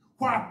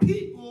while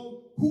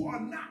people who are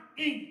not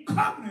in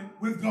covenant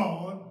with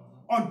God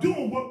are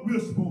doing what we're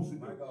supposed to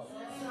do?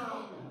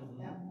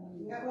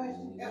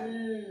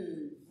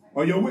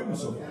 Are y'all with me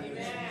so far?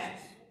 Amen.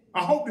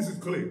 I hope this is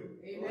clear.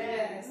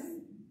 Amen.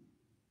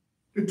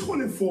 The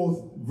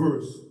 24th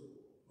verse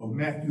of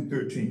Matthew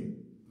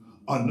 13.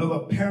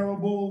 Another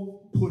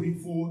parable put he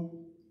forth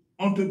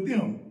unto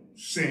them,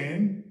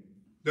 saying,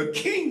 the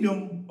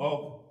kingdom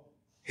of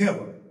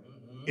heaven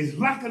is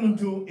likened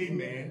unto a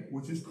man,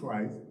 which is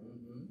Christ,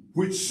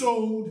 which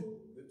sowed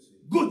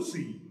good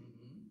seed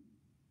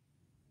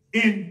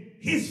in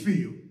his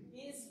field.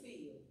 His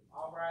field.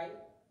 All right.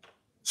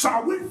 So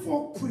I went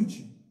forth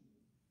preaching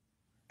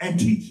and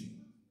teaching.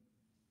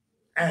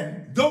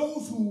 And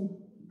those who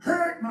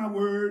heard my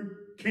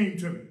word came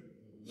to me.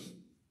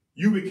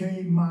 You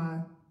became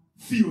my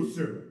field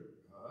servant.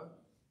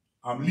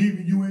 I'm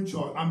leaving you in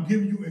charge. I'm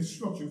giving you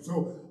instructions.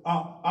 So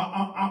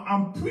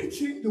I'm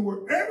preaching the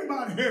word.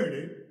 Everybody heard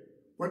it,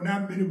 but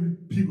not many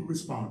people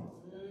responded.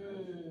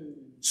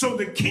 So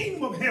the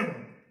kingdom of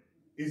heaven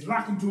is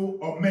likened to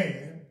a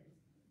man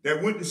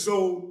that went to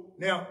sow,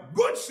 now,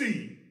 good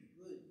seed.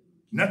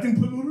 Nothing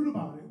polluted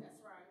about it. That's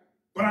right.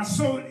 But I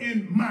sowed it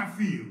in my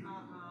field.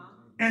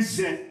 And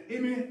said,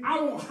 amen, I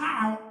won't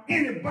hire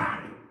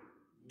anybody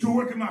to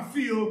work in my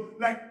field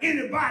like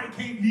anybody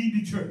can't lead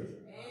the church.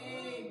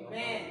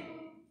 Amen.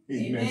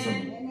 Amen.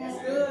 Amen.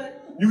 That's good.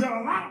 You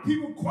got a lot of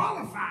people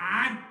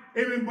qualified,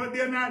 amen, but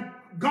they're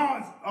not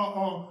God's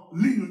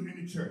leaders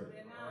in the church.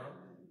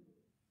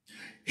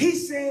 He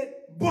said,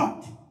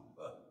 but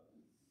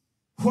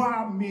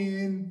while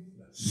men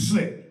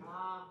slept,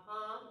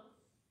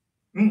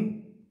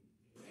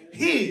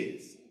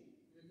 his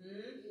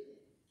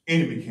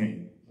enemy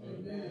came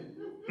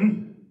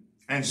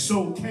and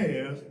sowed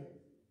tares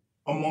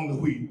among the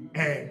wheat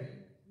and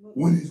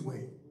went his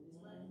way.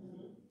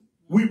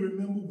 We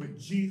remember when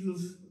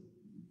Jesus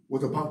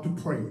was about to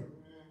pray,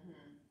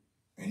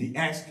 and he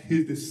asked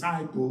his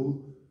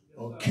disciples,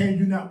 can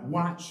you not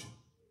watch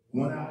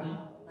one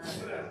hour?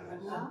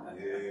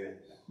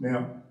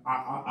 Now,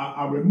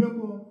 I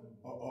remember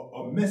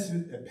a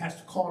message that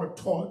Pastor Carter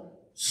taught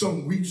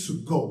some weeks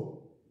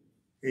ago.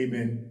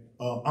 Amen.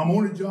 I'm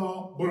on the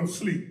job, but I'm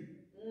asleep.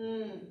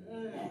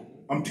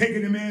 I'm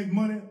taking the man's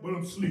money, but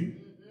I'm asleep.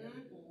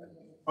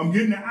 I'm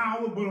getting an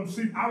hour, but I'm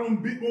asleep. I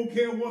don't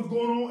care what's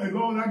going on as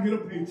long as I get a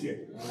paycheck.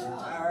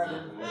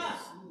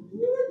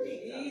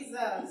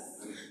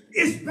 Jesus.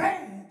 It's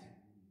bad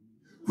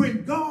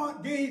when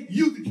God gave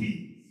you the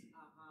keys.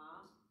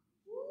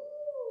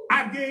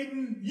 I've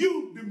given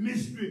you the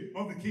mystery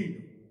of the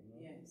kingdom.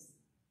 Yes.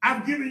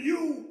 I've given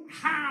you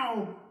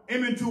how,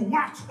 amen, to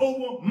watch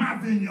over my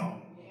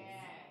vineyard. Yes.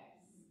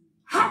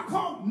 How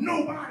come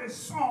nobody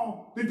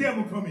saw the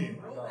devil come in?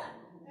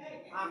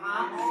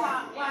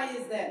 Why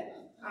is that?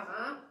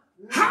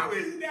 How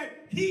is it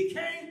that he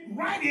came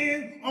right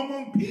in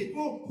among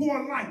people who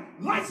are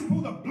light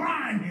supposed to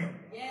blind him?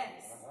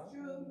 Yes.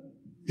 True.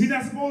 He's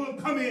not supposed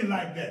to come in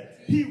like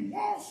that. He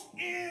walks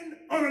in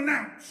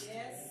unannounced.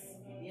 Yes.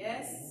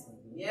 Yes.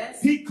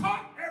 Yes. He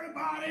caught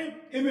everybody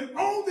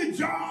on the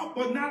job,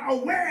 but not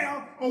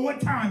aware of what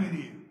time it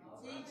is.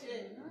 Teach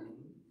it.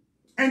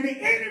 And the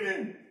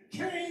enemy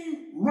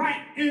came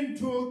right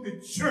into the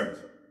church.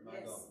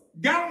 Yes.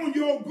 Got on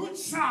your good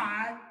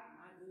side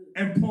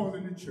and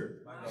poisoned the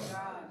church. My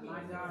God. My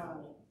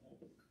God.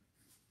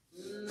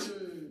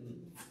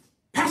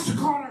 Pastor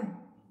Carter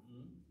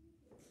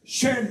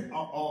shared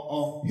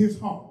his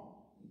heart.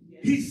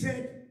 He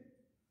said,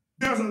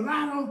 there's a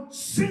lot of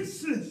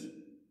senseless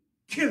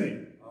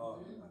killing,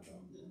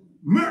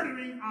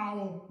 murdering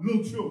our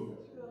little children,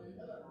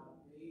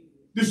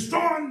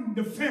 destroying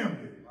the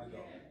family,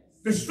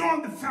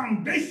 destroying the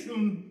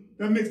foundation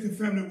that makes the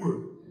family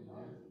work.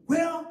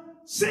 Well,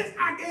 since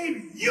I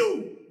gave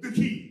you the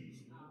keys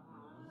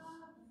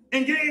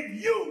and gave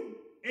you,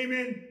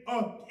 amen,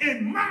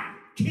 in my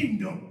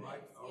kingdom,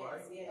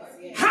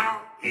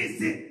 how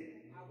is it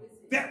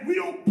that we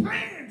don't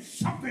plan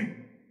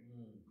something,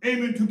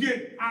 amen, to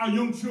get our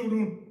young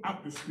children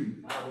out the street?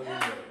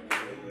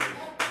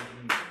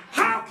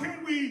 How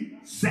can we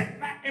sit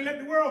back and let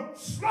the world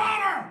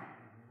slaughter?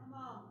 Come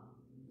on.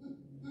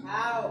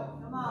 How?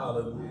 Come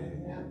on.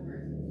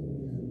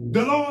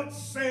 The Lord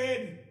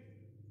said,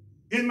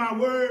 in my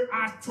word,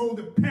 I told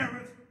the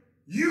parents,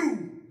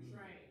 you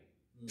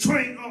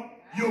train up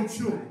your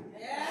children.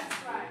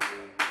 That's right.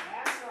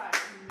 That's right.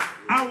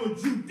 Our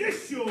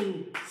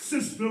judicial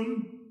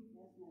system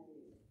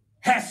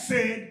has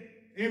said,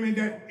 amen,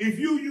 that if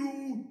you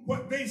use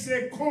what they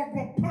said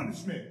corporal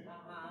punishment,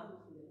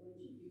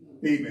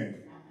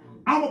 amen,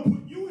 I'm going to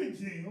put you in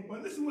jail,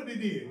 but listen what they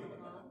did.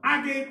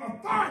 I gave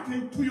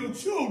authority to your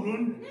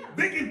children.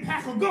 They can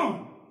pack a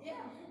gun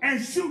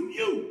and shoot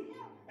you.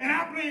 And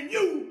I blame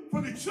you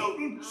for the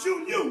children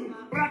shooting you,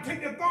 but I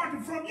take the authority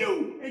from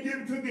you and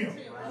give it to them.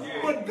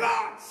 But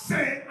God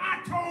said,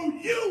 I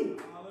told you.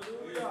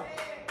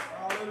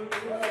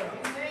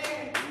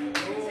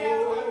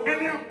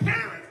 And their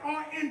parents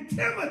are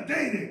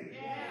intimidated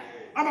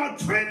about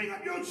training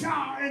up your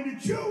child, and the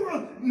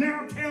children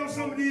now tell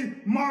some of these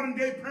modern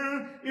day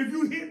parents, if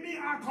you hit me,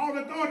 I call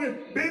the authority.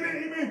 Baby,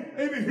 amen,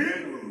 amen,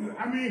 here.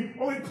 I mean,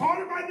 or they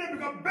call it right there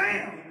because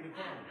bam.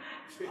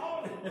 That's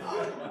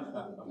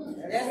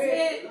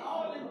it.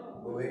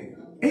 Amen.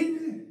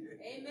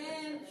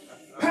 Amen.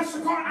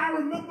 Pastor Carter, I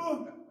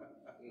remember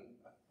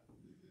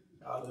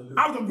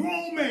I was a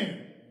grown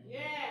man.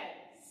 Yes.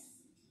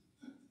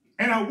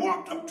 And I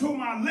walked up to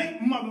my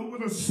late mother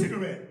with a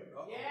cigarette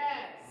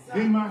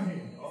in my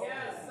hand.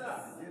 Yes,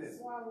 sir.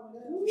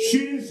 She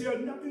didn't say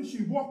nothing.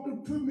 She walked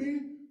up to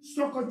me,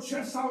 stuck her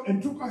chest out,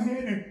 and took her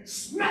hand and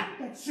snapped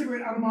that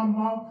cigarette out of my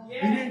mouth,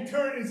 and then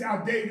turned and said,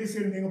 I dare you to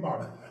say anything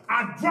about it.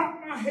 I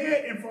dropped my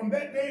head, and from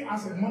that day, I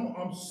said, Mama,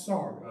 I'm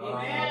sorry.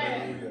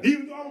 Amen.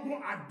 Even though I was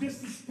wrong, I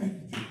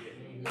disrespected you.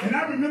 And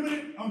I remembered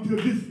it until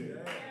this day.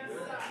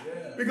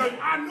 Because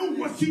I knew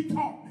what she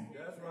taught me.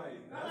 That's right.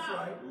 That's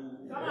right.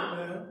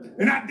 Amen.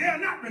 And I dare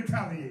not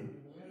retaliate.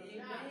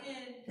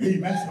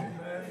 Amen.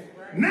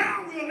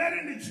 Now we're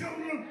letting the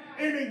children,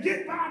 amen,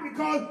 get by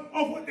because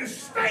of what the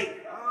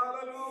state.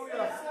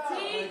 Hallelujah.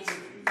 Teach.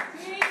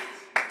 Teach.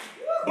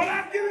 But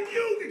I've given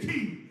you the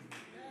key.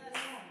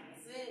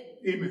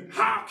 Amen.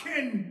 How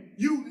can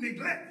you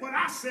neglect what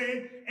I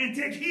say and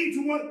take heed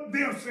to what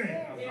they're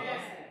saying?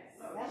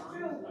 That's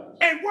true.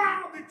 And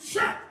while the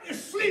church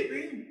is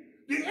sleeping,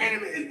 the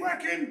enemy is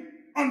working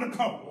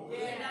undercover.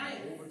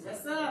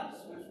 What's up?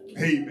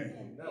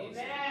 Amen.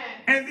 Amen.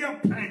 And they're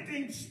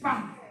planting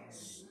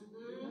spies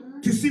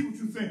to see what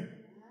you think.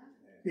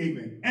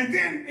 Amen. And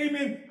then,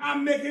 amen,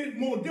 I'm making it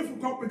more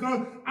difficult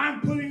because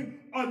I'm putting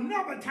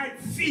another type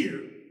of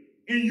fear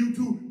in you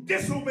to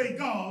disobey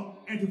God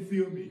and to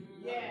fear me.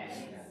 Yes.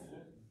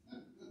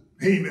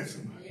 Amen,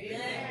 somebody.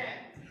 Amen.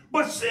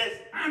 But since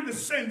I'm the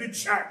same, the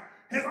church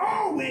has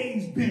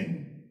always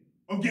been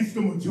against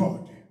the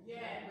majority.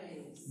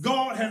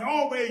 God has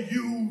always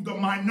used the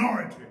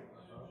minority.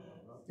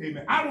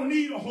 Amen. I don't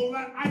need a whole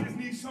lot. I just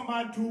need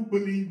somebody to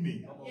believe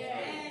me.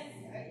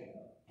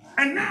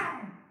 And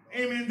now,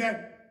 amen,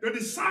 that the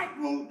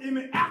disciples,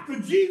 amen, after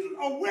Jesus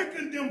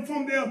awakened them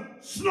from their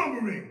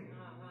slumbering,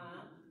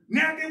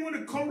 now they want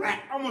to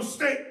correct a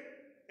mistake,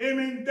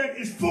 amen, that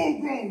is full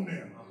grown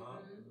now.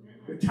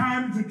 The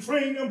time to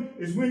train them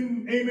is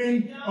when,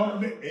 amen,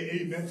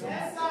 amen. That's all.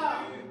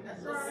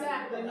 That's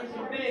exactly what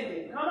you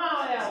meant. Come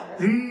on,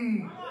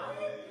 Elvis.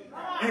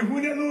 And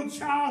when that little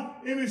child,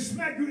 amen,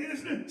 smack you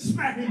innocently,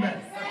 smack him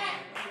back.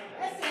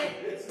 That's it.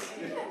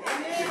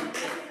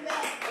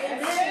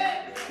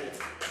 Amen.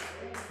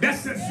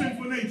 That's that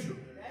sinful nature.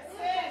 That's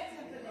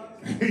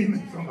it.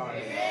 Amen,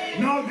 somebody.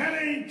 No,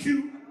 that ain't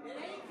cute. It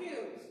ain't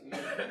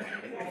cute.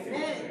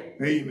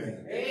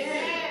 Amen.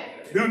 Amen.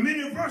 There are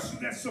many verses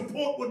that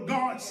support what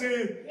God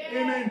said.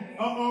 Amen.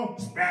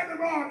 Spare the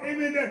rod.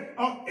 Amen. That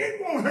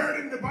it won't hurt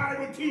him, the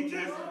Bible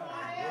teaches.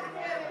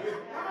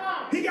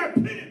 He got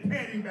plenty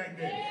padding back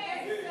there.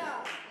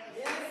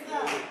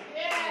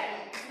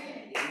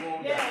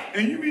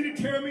 And you mean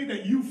to tell me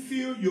that you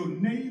feel your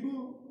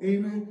neighbor?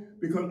 Amen.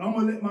 Because I'm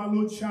going to let my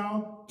little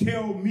child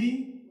tell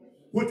me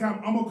what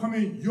time I'm going to come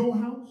in your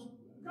house?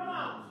 Come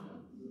on.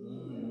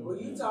 Who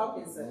you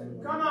talking, sir?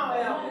 Come on,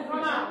 Elvis. Come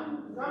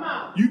on. Come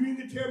on. You mean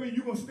to tell me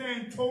you're going to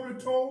stand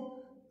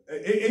toe-to-toe?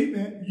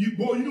 Amen. You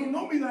don't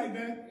know me like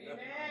that.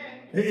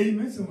 Amen.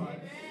 Amen, somebody.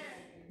 Amen.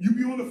 You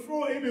be on the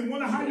floor, amen,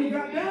 wonder how you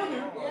got down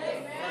there.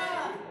 Amen.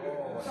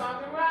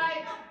 Talking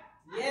right.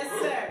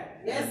 Yes, sir.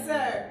 Yes,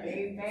 sir.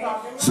 Amen.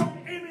 Talking right. So,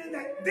 amen,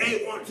 that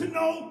they want to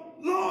know,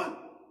 Lord,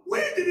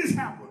 when did this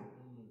happen?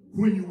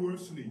 When you were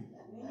asleep.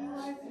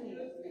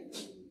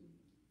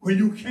 When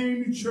you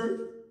came to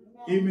church,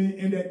 amen,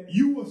 and that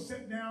you were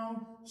set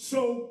down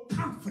so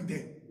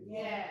confident.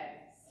 Yes.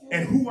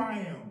 And who I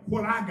am,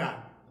 what I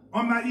got.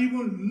 I'm not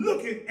even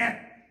looking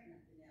at,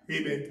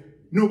 amen,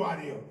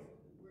 nobody else.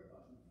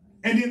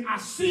 And then I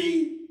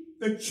see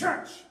the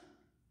church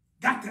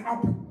got the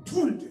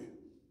opportunity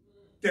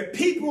that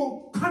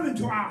people come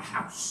into our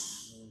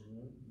house.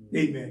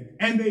 Amen.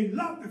 And they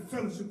love the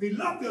fellowship. They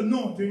love the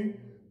anointing,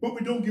 but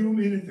we don't give them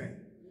anything.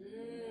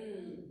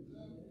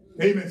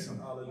 Amen,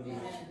 son.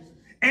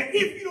 And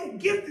if you don't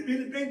give them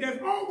anything,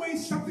 there's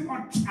always something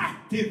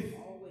attractive.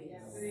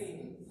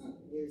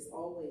 There's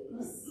always.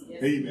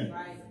 Yes, Amen.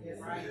 Right. Yes,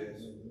 right.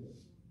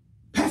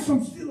 Pastor,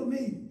 I'm still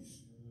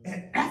amazed.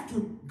 And after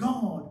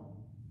God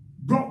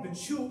brought the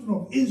children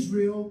of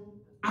Israel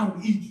out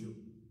of Egypt,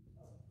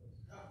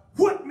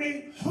 what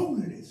made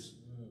holiness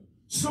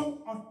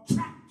so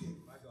attractive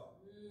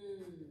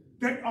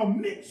that a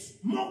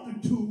mixed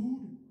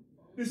multitude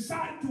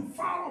decided to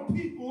follow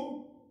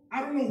people?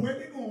 I don't know where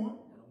they're going.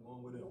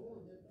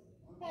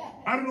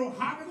 I don't know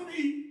how they're going to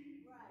eat.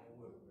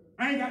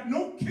 I ain't got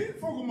no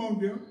kinfolk among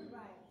them.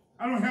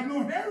 I don't have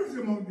no heritage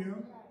among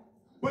them.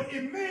 But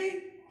it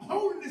made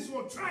holiness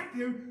so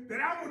attractive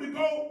that I want to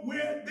go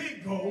where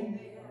they go.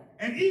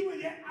 And even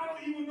yet, I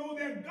don't even know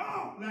their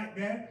God like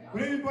that.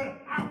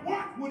 But I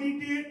watch what he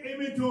did,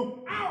 amen,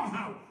 to our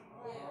house.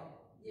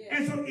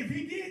 And so if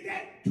he did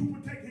that to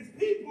protect his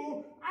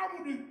people, I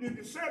want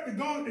to serve the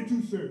God that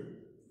you serve.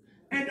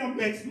 And the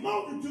mixed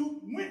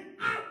multitude went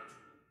out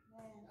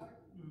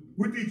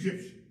with the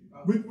Egyptians,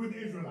 with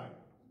the Israelites.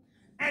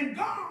 And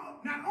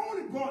God not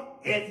only brought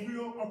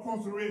Israel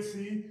across the Red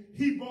Sea,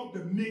 he brought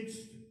the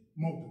mixed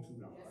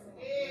multitude out.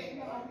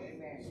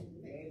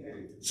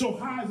 So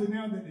how is it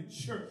now that the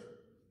church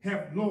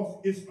have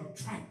lost its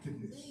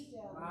attractiveness?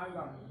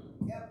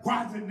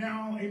 Why is it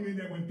now, amen,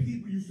 that when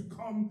people used to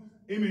come,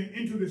 amen,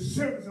 into the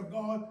service of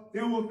God,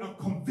 there was a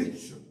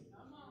conviction?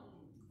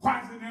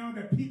 Why is it now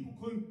that people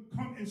couldn't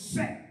come and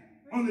sit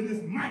under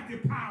this mighty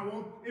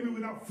power, amen,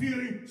 without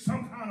feeling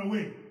some kind of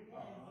way?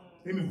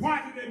 Amen. Why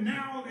is it that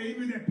now,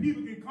 amen, that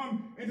people can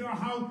come into our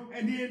house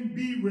and then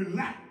be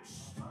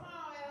relaxed? Come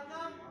on,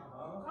 Elder.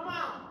 Come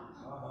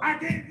on. I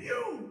gave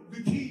you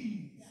the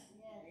keys.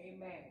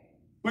 Amen.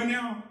 But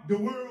now the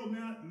world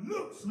now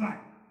looks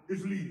like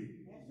it's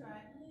leading. That's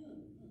right.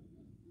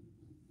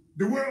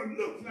 The world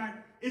looks like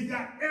it's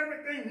got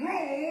everything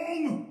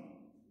wrong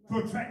to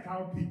attract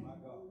our people.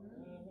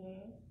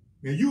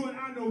 And you and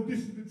I know this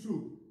is the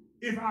truth.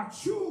 If our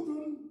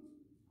children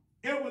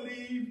ever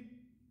leave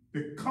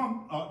the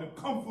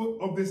comfort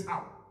of this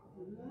house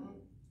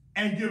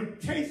and get a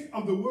taste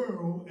of the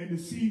world and to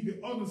see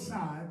the other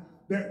side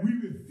that we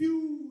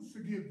refuse to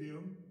give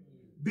them,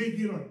 they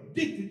get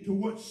addicted to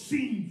what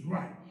seems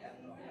right.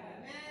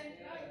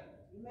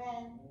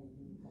 Amen.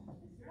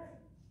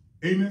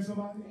 Amen,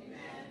 somebody? Amen.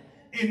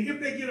 And if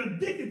they get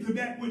addicted to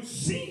that which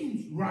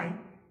seems right,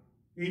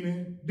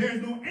 amen,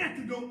 there's no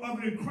antidote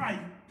other than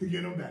Christ to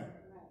get them back.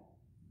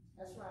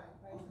 That's right.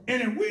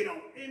 And if we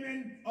don't,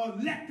 amen,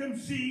 let them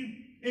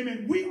see,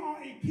 amen, we are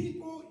a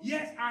people,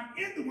 yes, I'm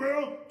in the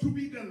world to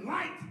be the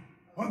light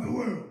of the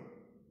world.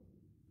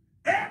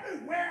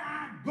 Everywhere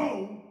I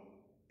go,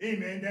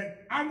 amen,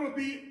 that I'm going to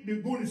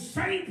be going to the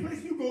same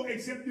place you go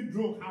except the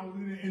drug house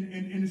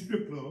and the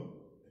strip club.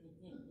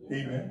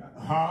 Amen.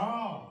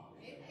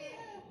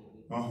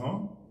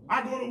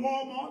 I go to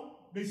Walmart,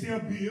 they sell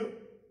beer.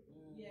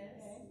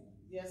 Yes.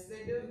 Yes,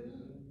 they do.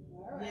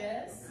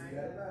 Yes.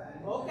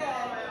 Okay.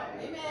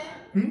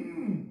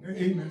 Amen.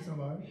 Amen,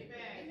 somebody.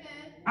 Amen.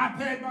 I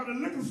pass by the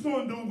liquor store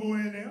and don't go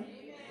in there.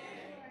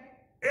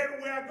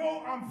 Everywhere I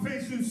go, I'm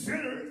facing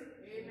sinners.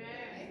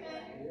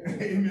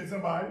 Amen. Amen,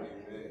 somebody.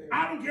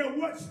 I don't care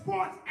what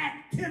sports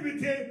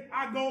activity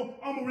I go,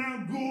 I'm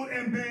around good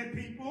and bad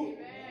people.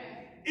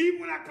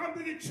 Even when I come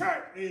to the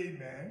church.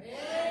 Amen.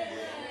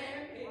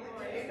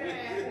 Amen.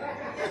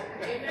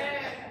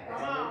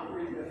 Come on.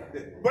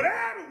 But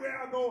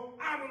everywhere I go,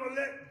 I'm going to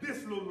let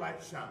this little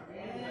light shine.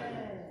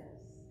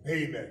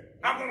 Amen.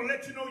 I'm going to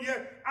let you know,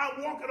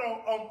 I'm walking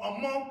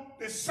among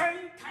the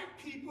same type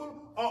people,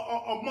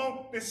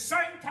 among the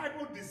same type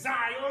of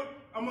desire,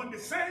 among the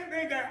same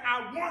thing that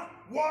I once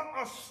was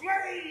a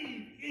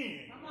slave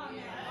in. Come on.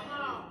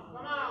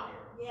 Come on.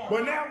 Yes.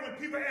 But now when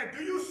people ask,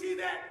 do you see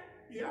that?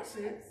 Yeah, I see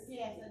it.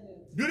 Yes, I do.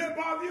 Do that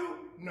bother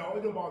you? No,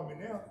 it don't bother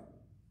me now.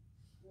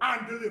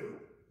 I'm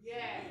delivered.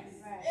 Yes.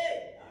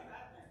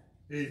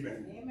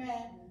 Amen.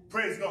 Amen.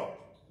 Praise God.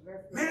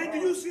 Man, do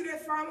you see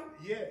that final?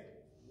 Yeah.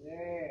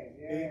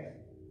 Amen.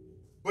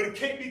 But it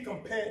can't be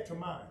compared to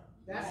mine.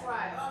 That's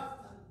right.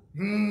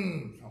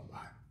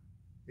 Somebody.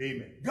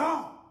 Amen.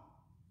 God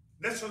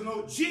lets us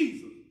know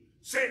Jesus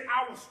said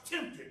I was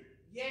tempted.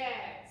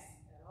 Yes.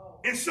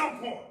 In some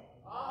point.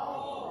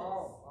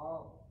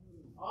 All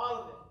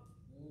of it.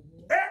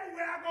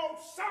 Everywhere I go,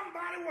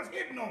 somebody was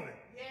hitting on it.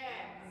 Yes.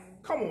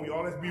 Come on,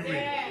 y'all, let's be real.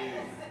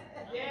 Yes.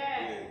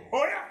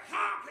 Or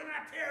how can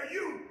I tell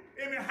you,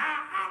 amen,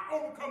 how I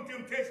overcome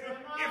temptation if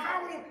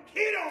I won't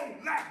hit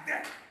on like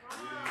that?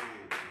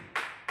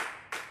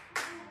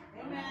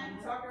 Amen.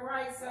 Talking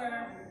right,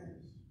 sir.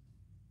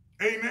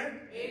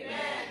 Amen.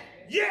 Amen.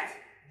 Yes,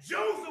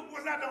 Joseph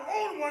was not the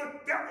only one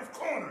that was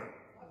cornered.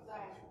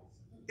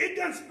 It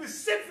doesn't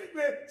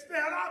specifically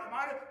spell out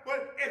about it,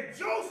 but if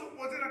Joseph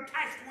was in a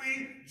tight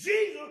squeeze,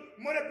 Jesus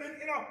would have been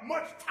in a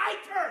much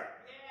tighter.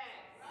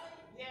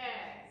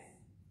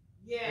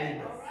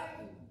 Yes. All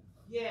right.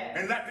 Yes.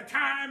 And like the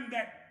time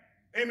that,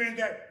 amen,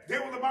 that they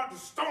was about to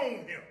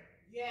stone him.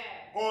 Yes.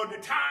 Or the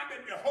time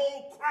that the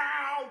whole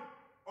crowd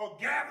are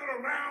gathered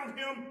around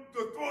him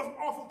to throw us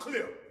off a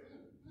cliff.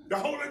 The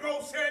Holy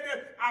Ghost said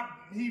that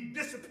he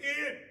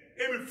disappeared,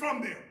 amen,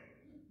 from them.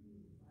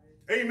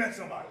 Amen,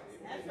 somebody.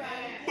 That's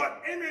right.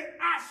 But, amen,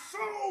 I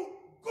sowed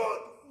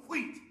good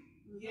wheat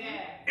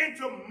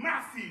into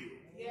my field.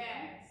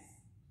 Yes.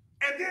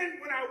 And then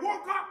when I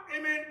woke up,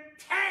 amen,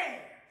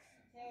 tares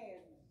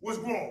was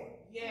growing.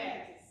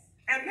 Yes.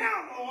 And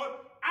now, Lord,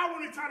 I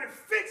want to try to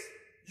fix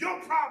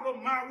your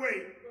problem my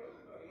way.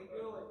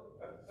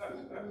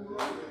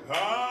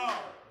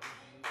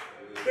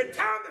 The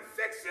time to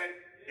fix it,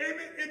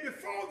 amen, is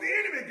before the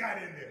enemy got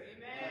in there.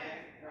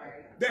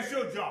 Amen. That's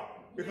your job.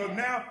 Because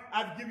now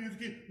I've given you the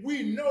key.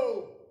 We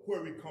know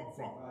where we come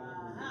from.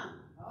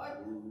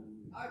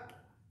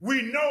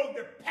 We know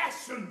the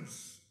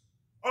passions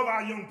of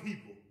our young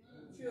people.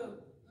 True.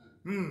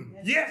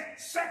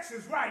 Yes, sex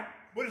is right,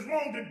 but it's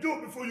wrong to do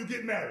it before you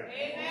get married.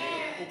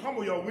 Amen. Well, come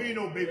on, y'all. We ain't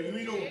no baby. We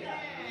ain't no.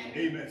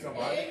 Amen,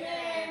 somebody.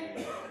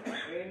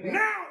 Amen.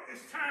 Now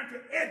it's time to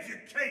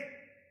educate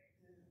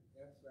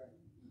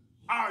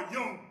our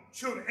young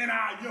children and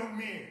our young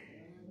men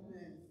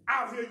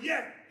out here.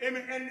 Yes,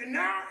 amen. And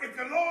now, if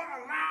the Lord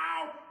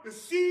allow the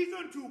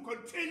season to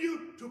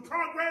continue to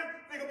progress,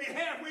 they're going to be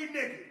halfway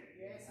naked.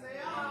 Yes, they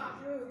are.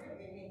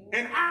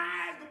 And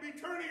eyes will be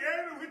turning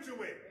every which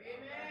way.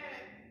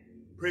 Amen.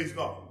 Praise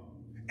God.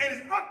 And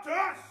it's up to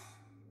us,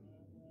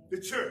 the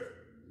church.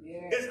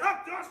 It's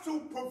up to us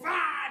to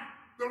provide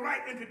the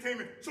right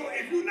entertainment. So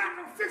if you're not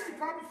going to fix the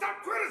problem,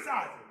 stop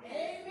criticizing.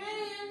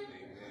 Amen.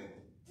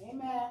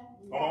 Amen.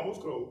 I'm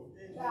almost closed.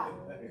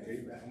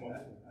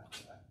 Amen.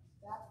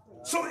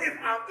 So if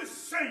I'm the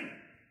same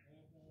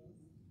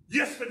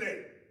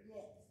yesterday,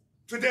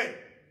 today,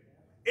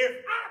 if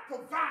I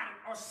provide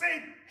a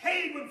safe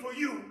haven for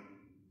you,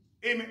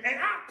 amen, and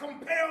I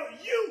compel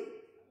you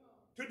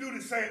to do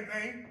the same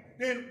thing,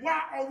 then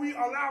why are we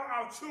allowing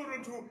our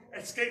children to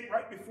escape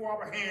right before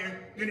our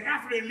hand? Then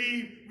after they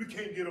leave, we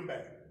can't get them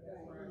back.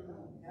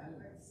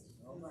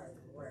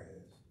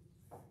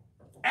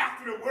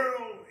 After the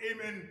world,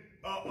 amen,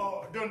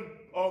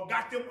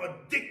 got them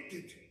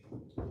addicted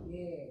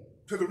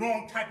to the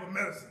wrong type of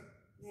medicine.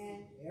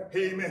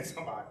 Amen,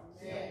 somebody.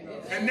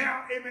 And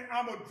now, amen,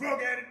 I'm a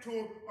drug addict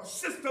to a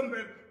system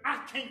that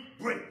I can't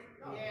break.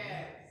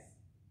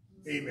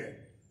 Amen.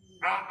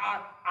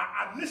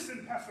 I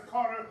listened, Pastor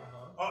Carter,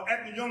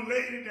 at the young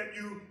lady that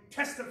you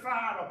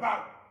testified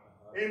about.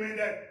 Amen,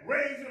 that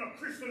raised in a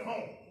Christian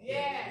home.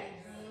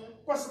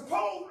 But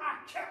suppose I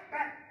kept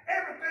back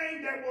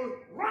everything that was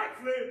right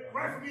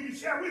for me to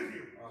share with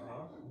you.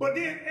 But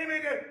then,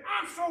 amen, that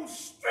I'm so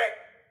strict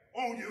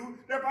on you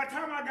that by the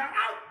time I got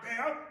out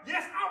there,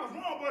 yes, I was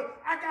wrong,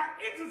 but I got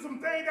into some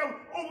things that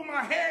were over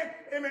my head,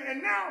 amen, and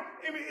now,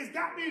 amen, it's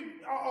got me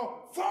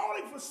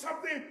falling for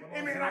something,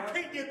 amen, and I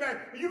can't get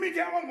back. You mean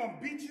that I'm going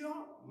to beat you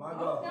up? My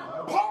God.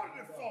 Part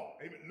of the fault.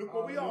 Amen. Look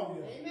what we are.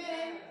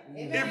 Amen.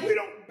 If we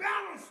don't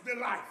balance the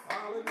life,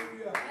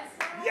 Hallelujah.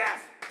 yes,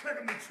 take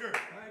them to church.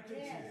 Thank you,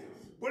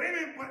 Jesus. But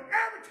amen. But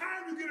every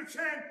time you get a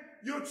chance,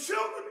 your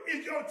children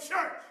is your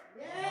church.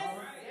 Yes.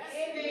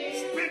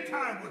 Yes. Spend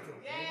time with them.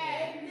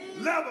 Yes.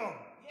 Love them.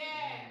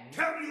 Yes.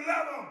 Tell them you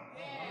love them.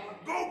 Yes.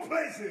 Go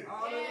places.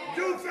 Yes.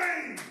 Do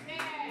things.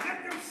 Yes.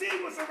 Let them see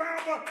what's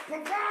around, but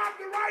provide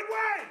the right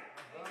way.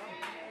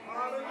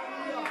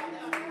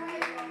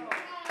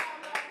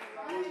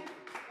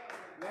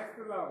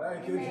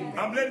 Thank you, Jesus.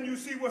 I'm letting you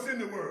see what's in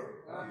the world.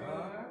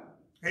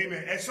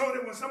 Amen. And so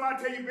that when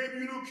somebody tell you, baby,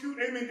 you look cute,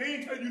 amen, they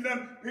ain't tell you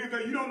nothing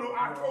because you don't know.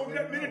 I told you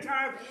that many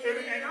times,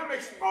 and I'm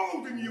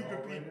exposing you to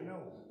people.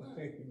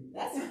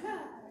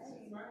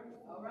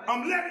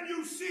 I'm letting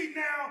you see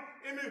now,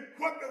 amen,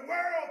 what the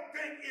world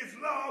think is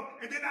love,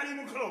 and they're not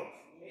even close.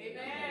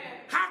 Amen.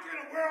 How can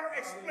the world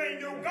explain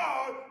your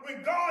God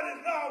when God is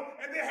love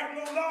and they have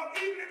no love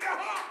even in their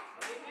heart?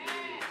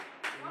 Amen.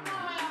 Come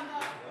on,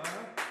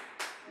 Elder.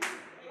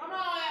 Come on,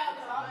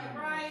 Elder.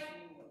 All right.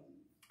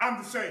 I'm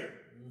the same.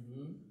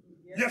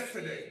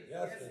 Yesterday,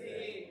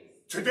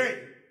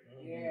 today,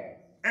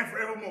 and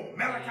forevermore.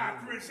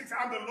 Malachi 3:6,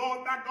 I'm the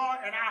Lord thy God,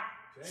 and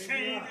I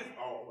change it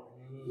all.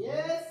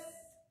 Yes.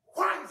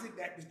 Why is it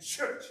that the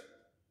church,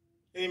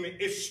 amen,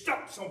 is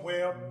stuck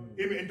somewhere,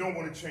 amen, and don't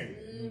want to change?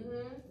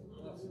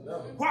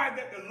 Why is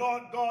that the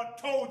Lord God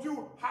told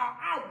you how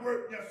I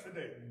worked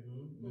yesterday?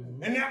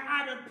 And now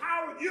I've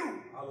empowered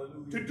you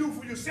to do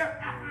for yourself.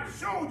 I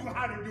showed you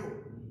how to do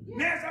it.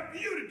 Now it's up to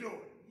you to do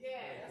it.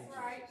 Yeah, that's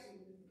right.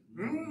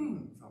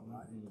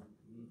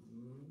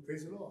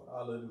 Praise the Lord.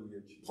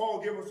 Hallelujah.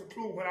 Paul gave us a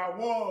clue when I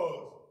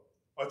was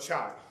a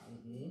child.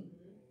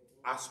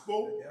 I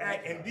spoke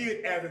and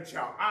did as a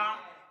child.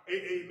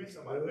 Amen.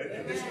 Somebody.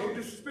 There's no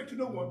disrespect to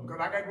no one because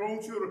I got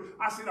grown children.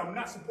 I said I'm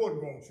not supporting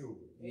grown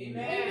children.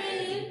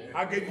 Amen.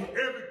 I gave you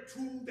every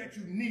tool that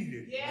you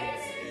needed.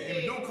 Yes.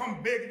 Amen. Don't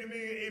come begging to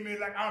me, amen,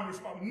 like I'm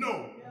responsible.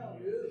 No.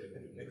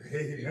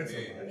 Amen.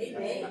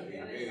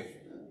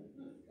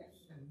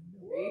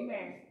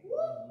 Amen.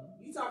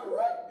 You talking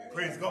right.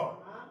 Praise God.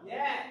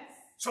 Yes.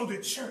 So the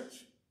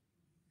church,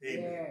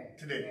 amen,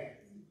 today,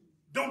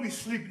 don't be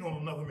sleeping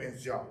on another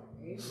man's job.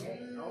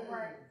 Amen. All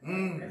right.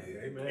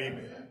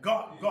 Amen.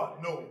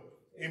 God knows,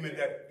 amen,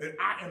 that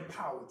I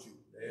empowered you.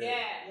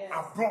 Yes.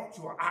 I brought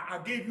you. I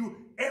gave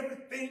you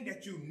everything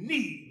that you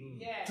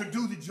need to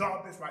do the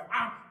job that's right.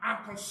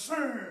 I'm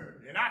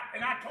concerned. And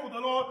I told the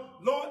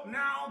Lord,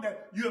 now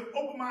that you have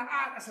opened my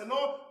eyes, I said,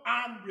 Lord,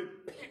 I'm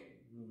repenting.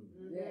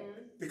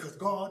 Because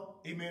God,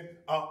 amen,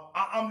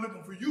 I'm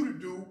looking for you to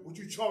do what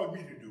you charged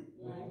me to do.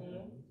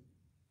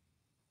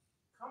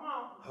 Come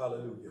on.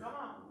 Hallelujah. Come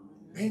on.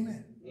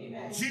 Amen.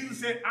 Amen. Jesus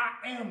said,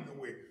 I am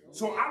the way.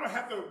 So I don't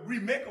have to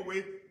remake a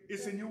way.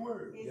 It's in your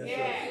word. Yes.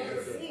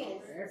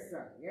 Yes,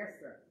 sir. Yes,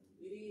 sir.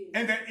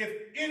 And that if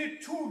any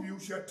two of you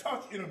shall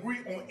touch and agree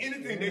on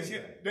anything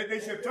that they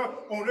shall touch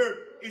on earth,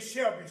 it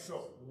shall be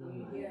so.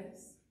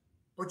 Yes.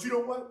 But you know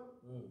what?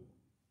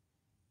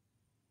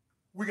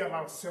 We got a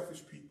lot of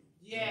selfish people.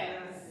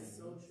 Yes.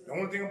 The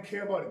only thing I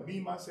care about is me,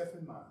 myself,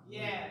 and mine.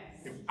 Yes.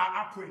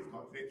 I praise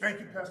God today. Thank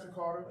you, Pastor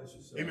Carter.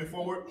 Amen.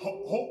 Forward.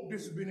 Hope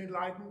this has been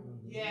enlightening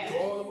Yes. to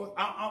all of us.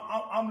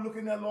 I'm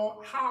looking at,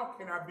 Lord, how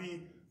can I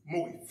be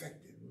more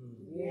effective?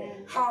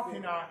 How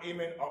can I,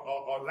 amen,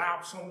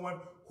 allow someone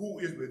who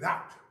is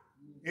without,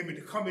 amen,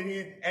 to come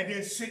in and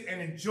then sit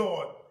and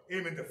enjoy,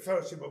 amen, the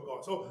fellowship of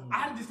God. So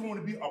I just want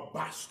to be a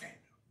bystander.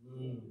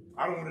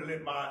 I don't want to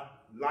let my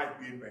life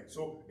be in vain.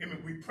 So,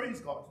 amen, we praise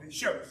God today.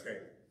 Shall we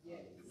stand? Yes.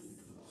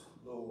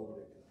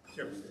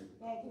 Shall we stand?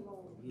 Thank you,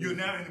 Lord. You're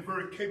now in the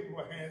very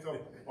capable hands of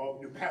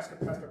the Pastor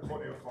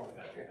Cornell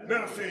Carter.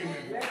 Let us say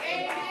amen.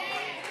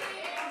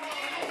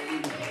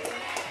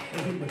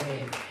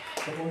 Amen.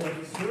 Come on,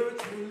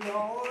 search me,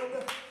 Lord.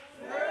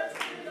 Search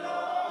me,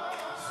 Lord.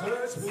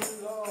 Search me,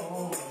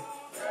 Lord.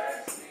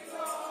 Search me,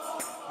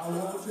 Lord. I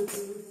want you to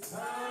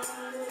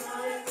shine the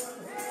light of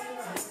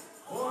heaven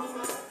on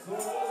my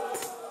soul.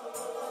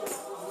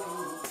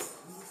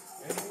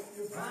 And if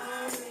you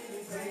find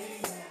anything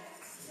that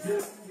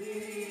shouldn't be,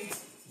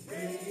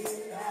 take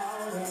it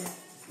out and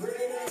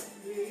bring it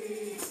to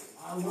me.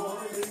 I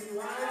want to be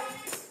right.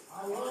 I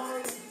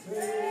want to be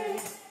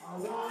saved. I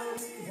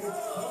want to be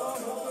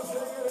whole.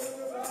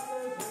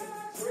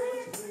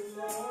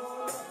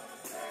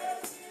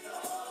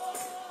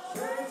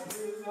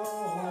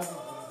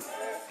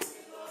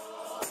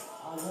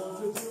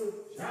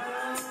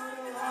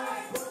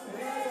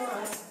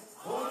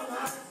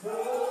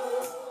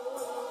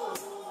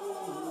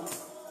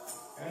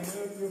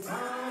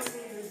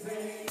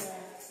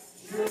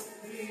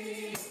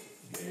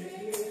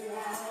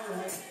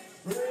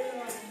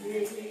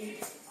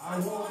 I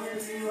want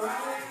to be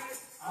right.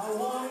 I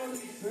want to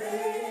be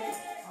saved.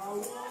 I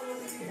want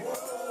to be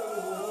whole.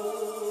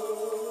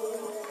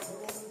 Come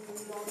on,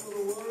 sing out to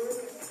the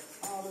word.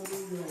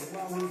 Hallelujah.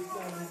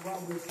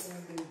 While we're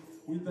standing,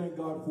 we thank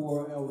God for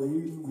Elder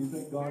Eaton. We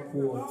thank God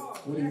for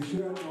what he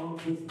shared on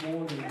this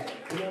morning.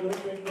 Come on, let's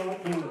thank God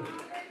for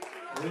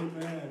it.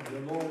 Amen. The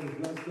Lord has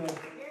blessed us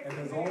and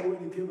has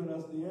already given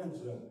us the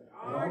answer.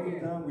 And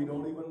oftentimes we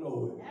don't even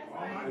know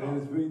it. And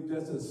it's been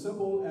just as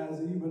simple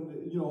as even,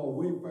 a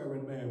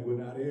wayfaring man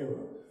without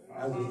error,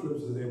 as the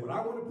scriptures say. But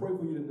I want to pray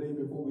for you today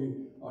before we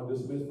are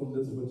dismissed from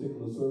this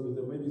particular service.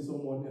 There may be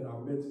someone in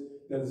our midst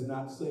that is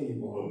not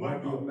saved, or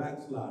might be a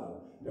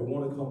backslider that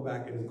want to come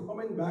back and is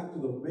coming back to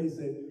the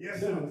basic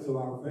tenets of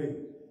our faith.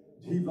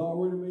 He's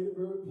already made it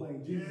very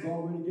plain. Jesus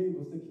already gave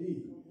us the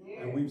key.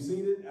 And we've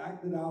seen it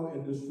acted out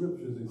in the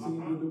scriptures. We've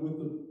seen it with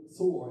the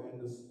sower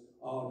and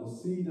the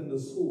seed and the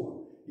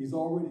sower. He's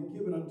already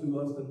given unto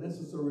us the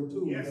necessary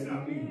tools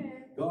that we need.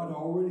 God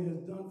already has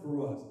done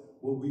for us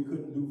what we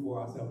couldn't do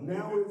for ourselves.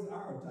 Now is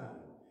our time.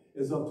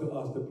 It's up to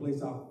us to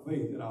place our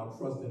faith and our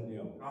trust in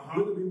Him.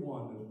 Really be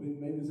one.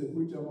 Maybe say,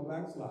 preacher, I'm a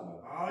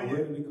backslider. I'm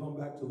ready to come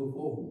back to the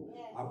fold.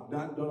 I've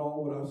not done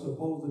all what I'm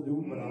supposed to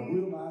do, but I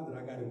realize that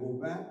I got to go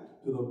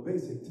back to the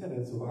basic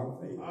tenets of our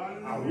faith.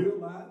 I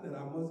realize that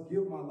I must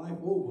give my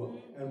life over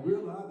and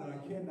realize that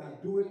I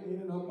cannot do it in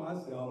and of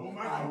myself.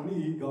 I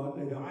need God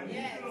to help me.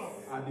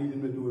 I need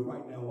Him to do it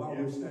right now. While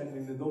we're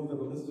standing, and those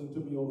that are listening to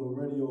me over the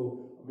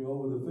radio,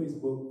 over the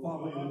Facebook,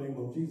 Father, in the name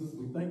of Jesus,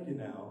 we thank you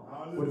now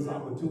for this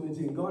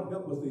opportunity. And God,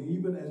 help us to,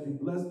 even as you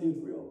blessed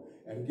Israel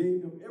and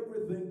gave them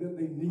everything that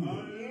they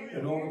needed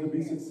in order to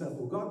be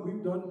successful. God,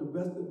 we've done the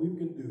best that we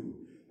can do.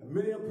 And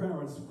many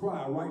parents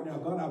cry right now,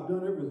 God, I've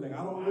done everything.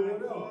 I don't know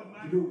what else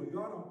to do. But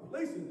God, I'm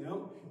placing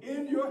them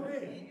in your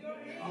hand.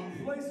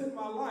 I'm placing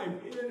my life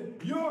in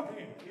your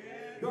hand.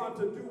 God,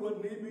 to do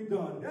what needs to be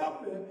done.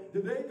 Help me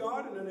today,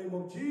 God, in the name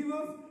of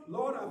Jesus.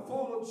 Lord, I've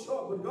fallen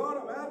short, but God,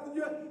 I'm asking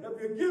you,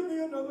 if you give me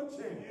another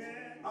chance,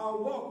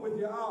 I'll walk with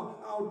you.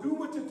 I'll do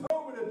what you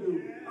told me to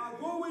do. I'll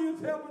go where you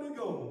tell me to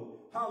go.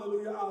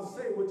 Hallelujah. I'll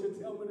say what you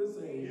tell me to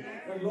say.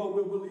 And Lord,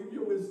 we'll believe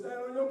you. We'll stand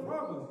on your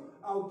promise.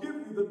 I'll give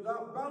you the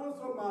balance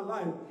of my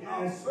life.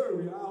 I'll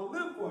serve you. I'll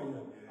live for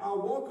you.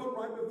 I'll walk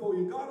upright before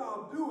you. God,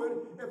 I'll do it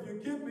if you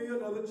give me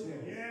another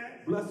chance.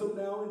 Bless them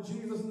now. In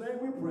Jesus' name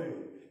we pray.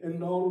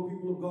 And all the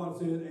people of God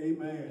said,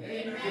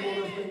 amen. Come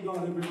on, let's thank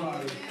God,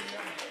 everybody.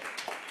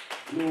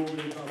 Glory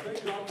to God.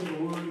 Thank God for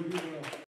the word.